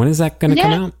out. When is that going to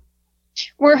come out?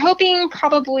 We're hoping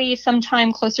probably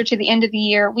sometime closer to the end of the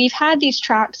year. We've had these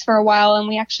tracks for a while, and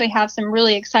we actually have some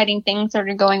really exciting things that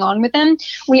are going on with them.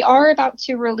 We are about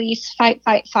to release Fight,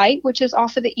 Fight, Fight, which is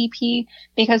off of the EP,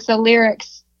 because the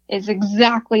lyrics is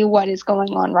exactly what is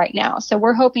going on right now. So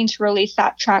we're hoping to release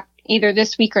that track either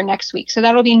this week or next week. So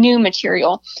that'll be new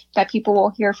material that people will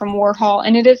hear from Warhol,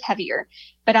 and it is heavier.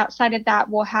 But outside of that,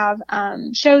 we'll have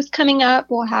shows coming up.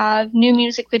 We'll have new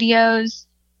music videos.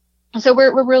 So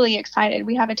we're really excited.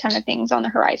 We have a ton of things on the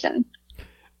horizon.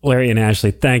 Larry and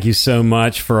Ashley, thank you so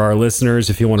much. For our listeners,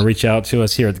 if you want to reach out to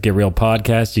us here at the Get Real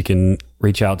podcast, you can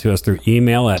reach out to us through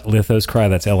email at lithoscry,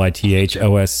 that's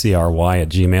LITHOSCRY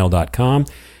 @gmail.com,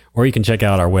 or you can check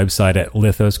out our website at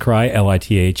lithoscry,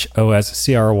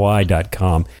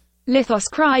 LITHOSCRY.com.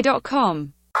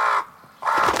 lithoscry.com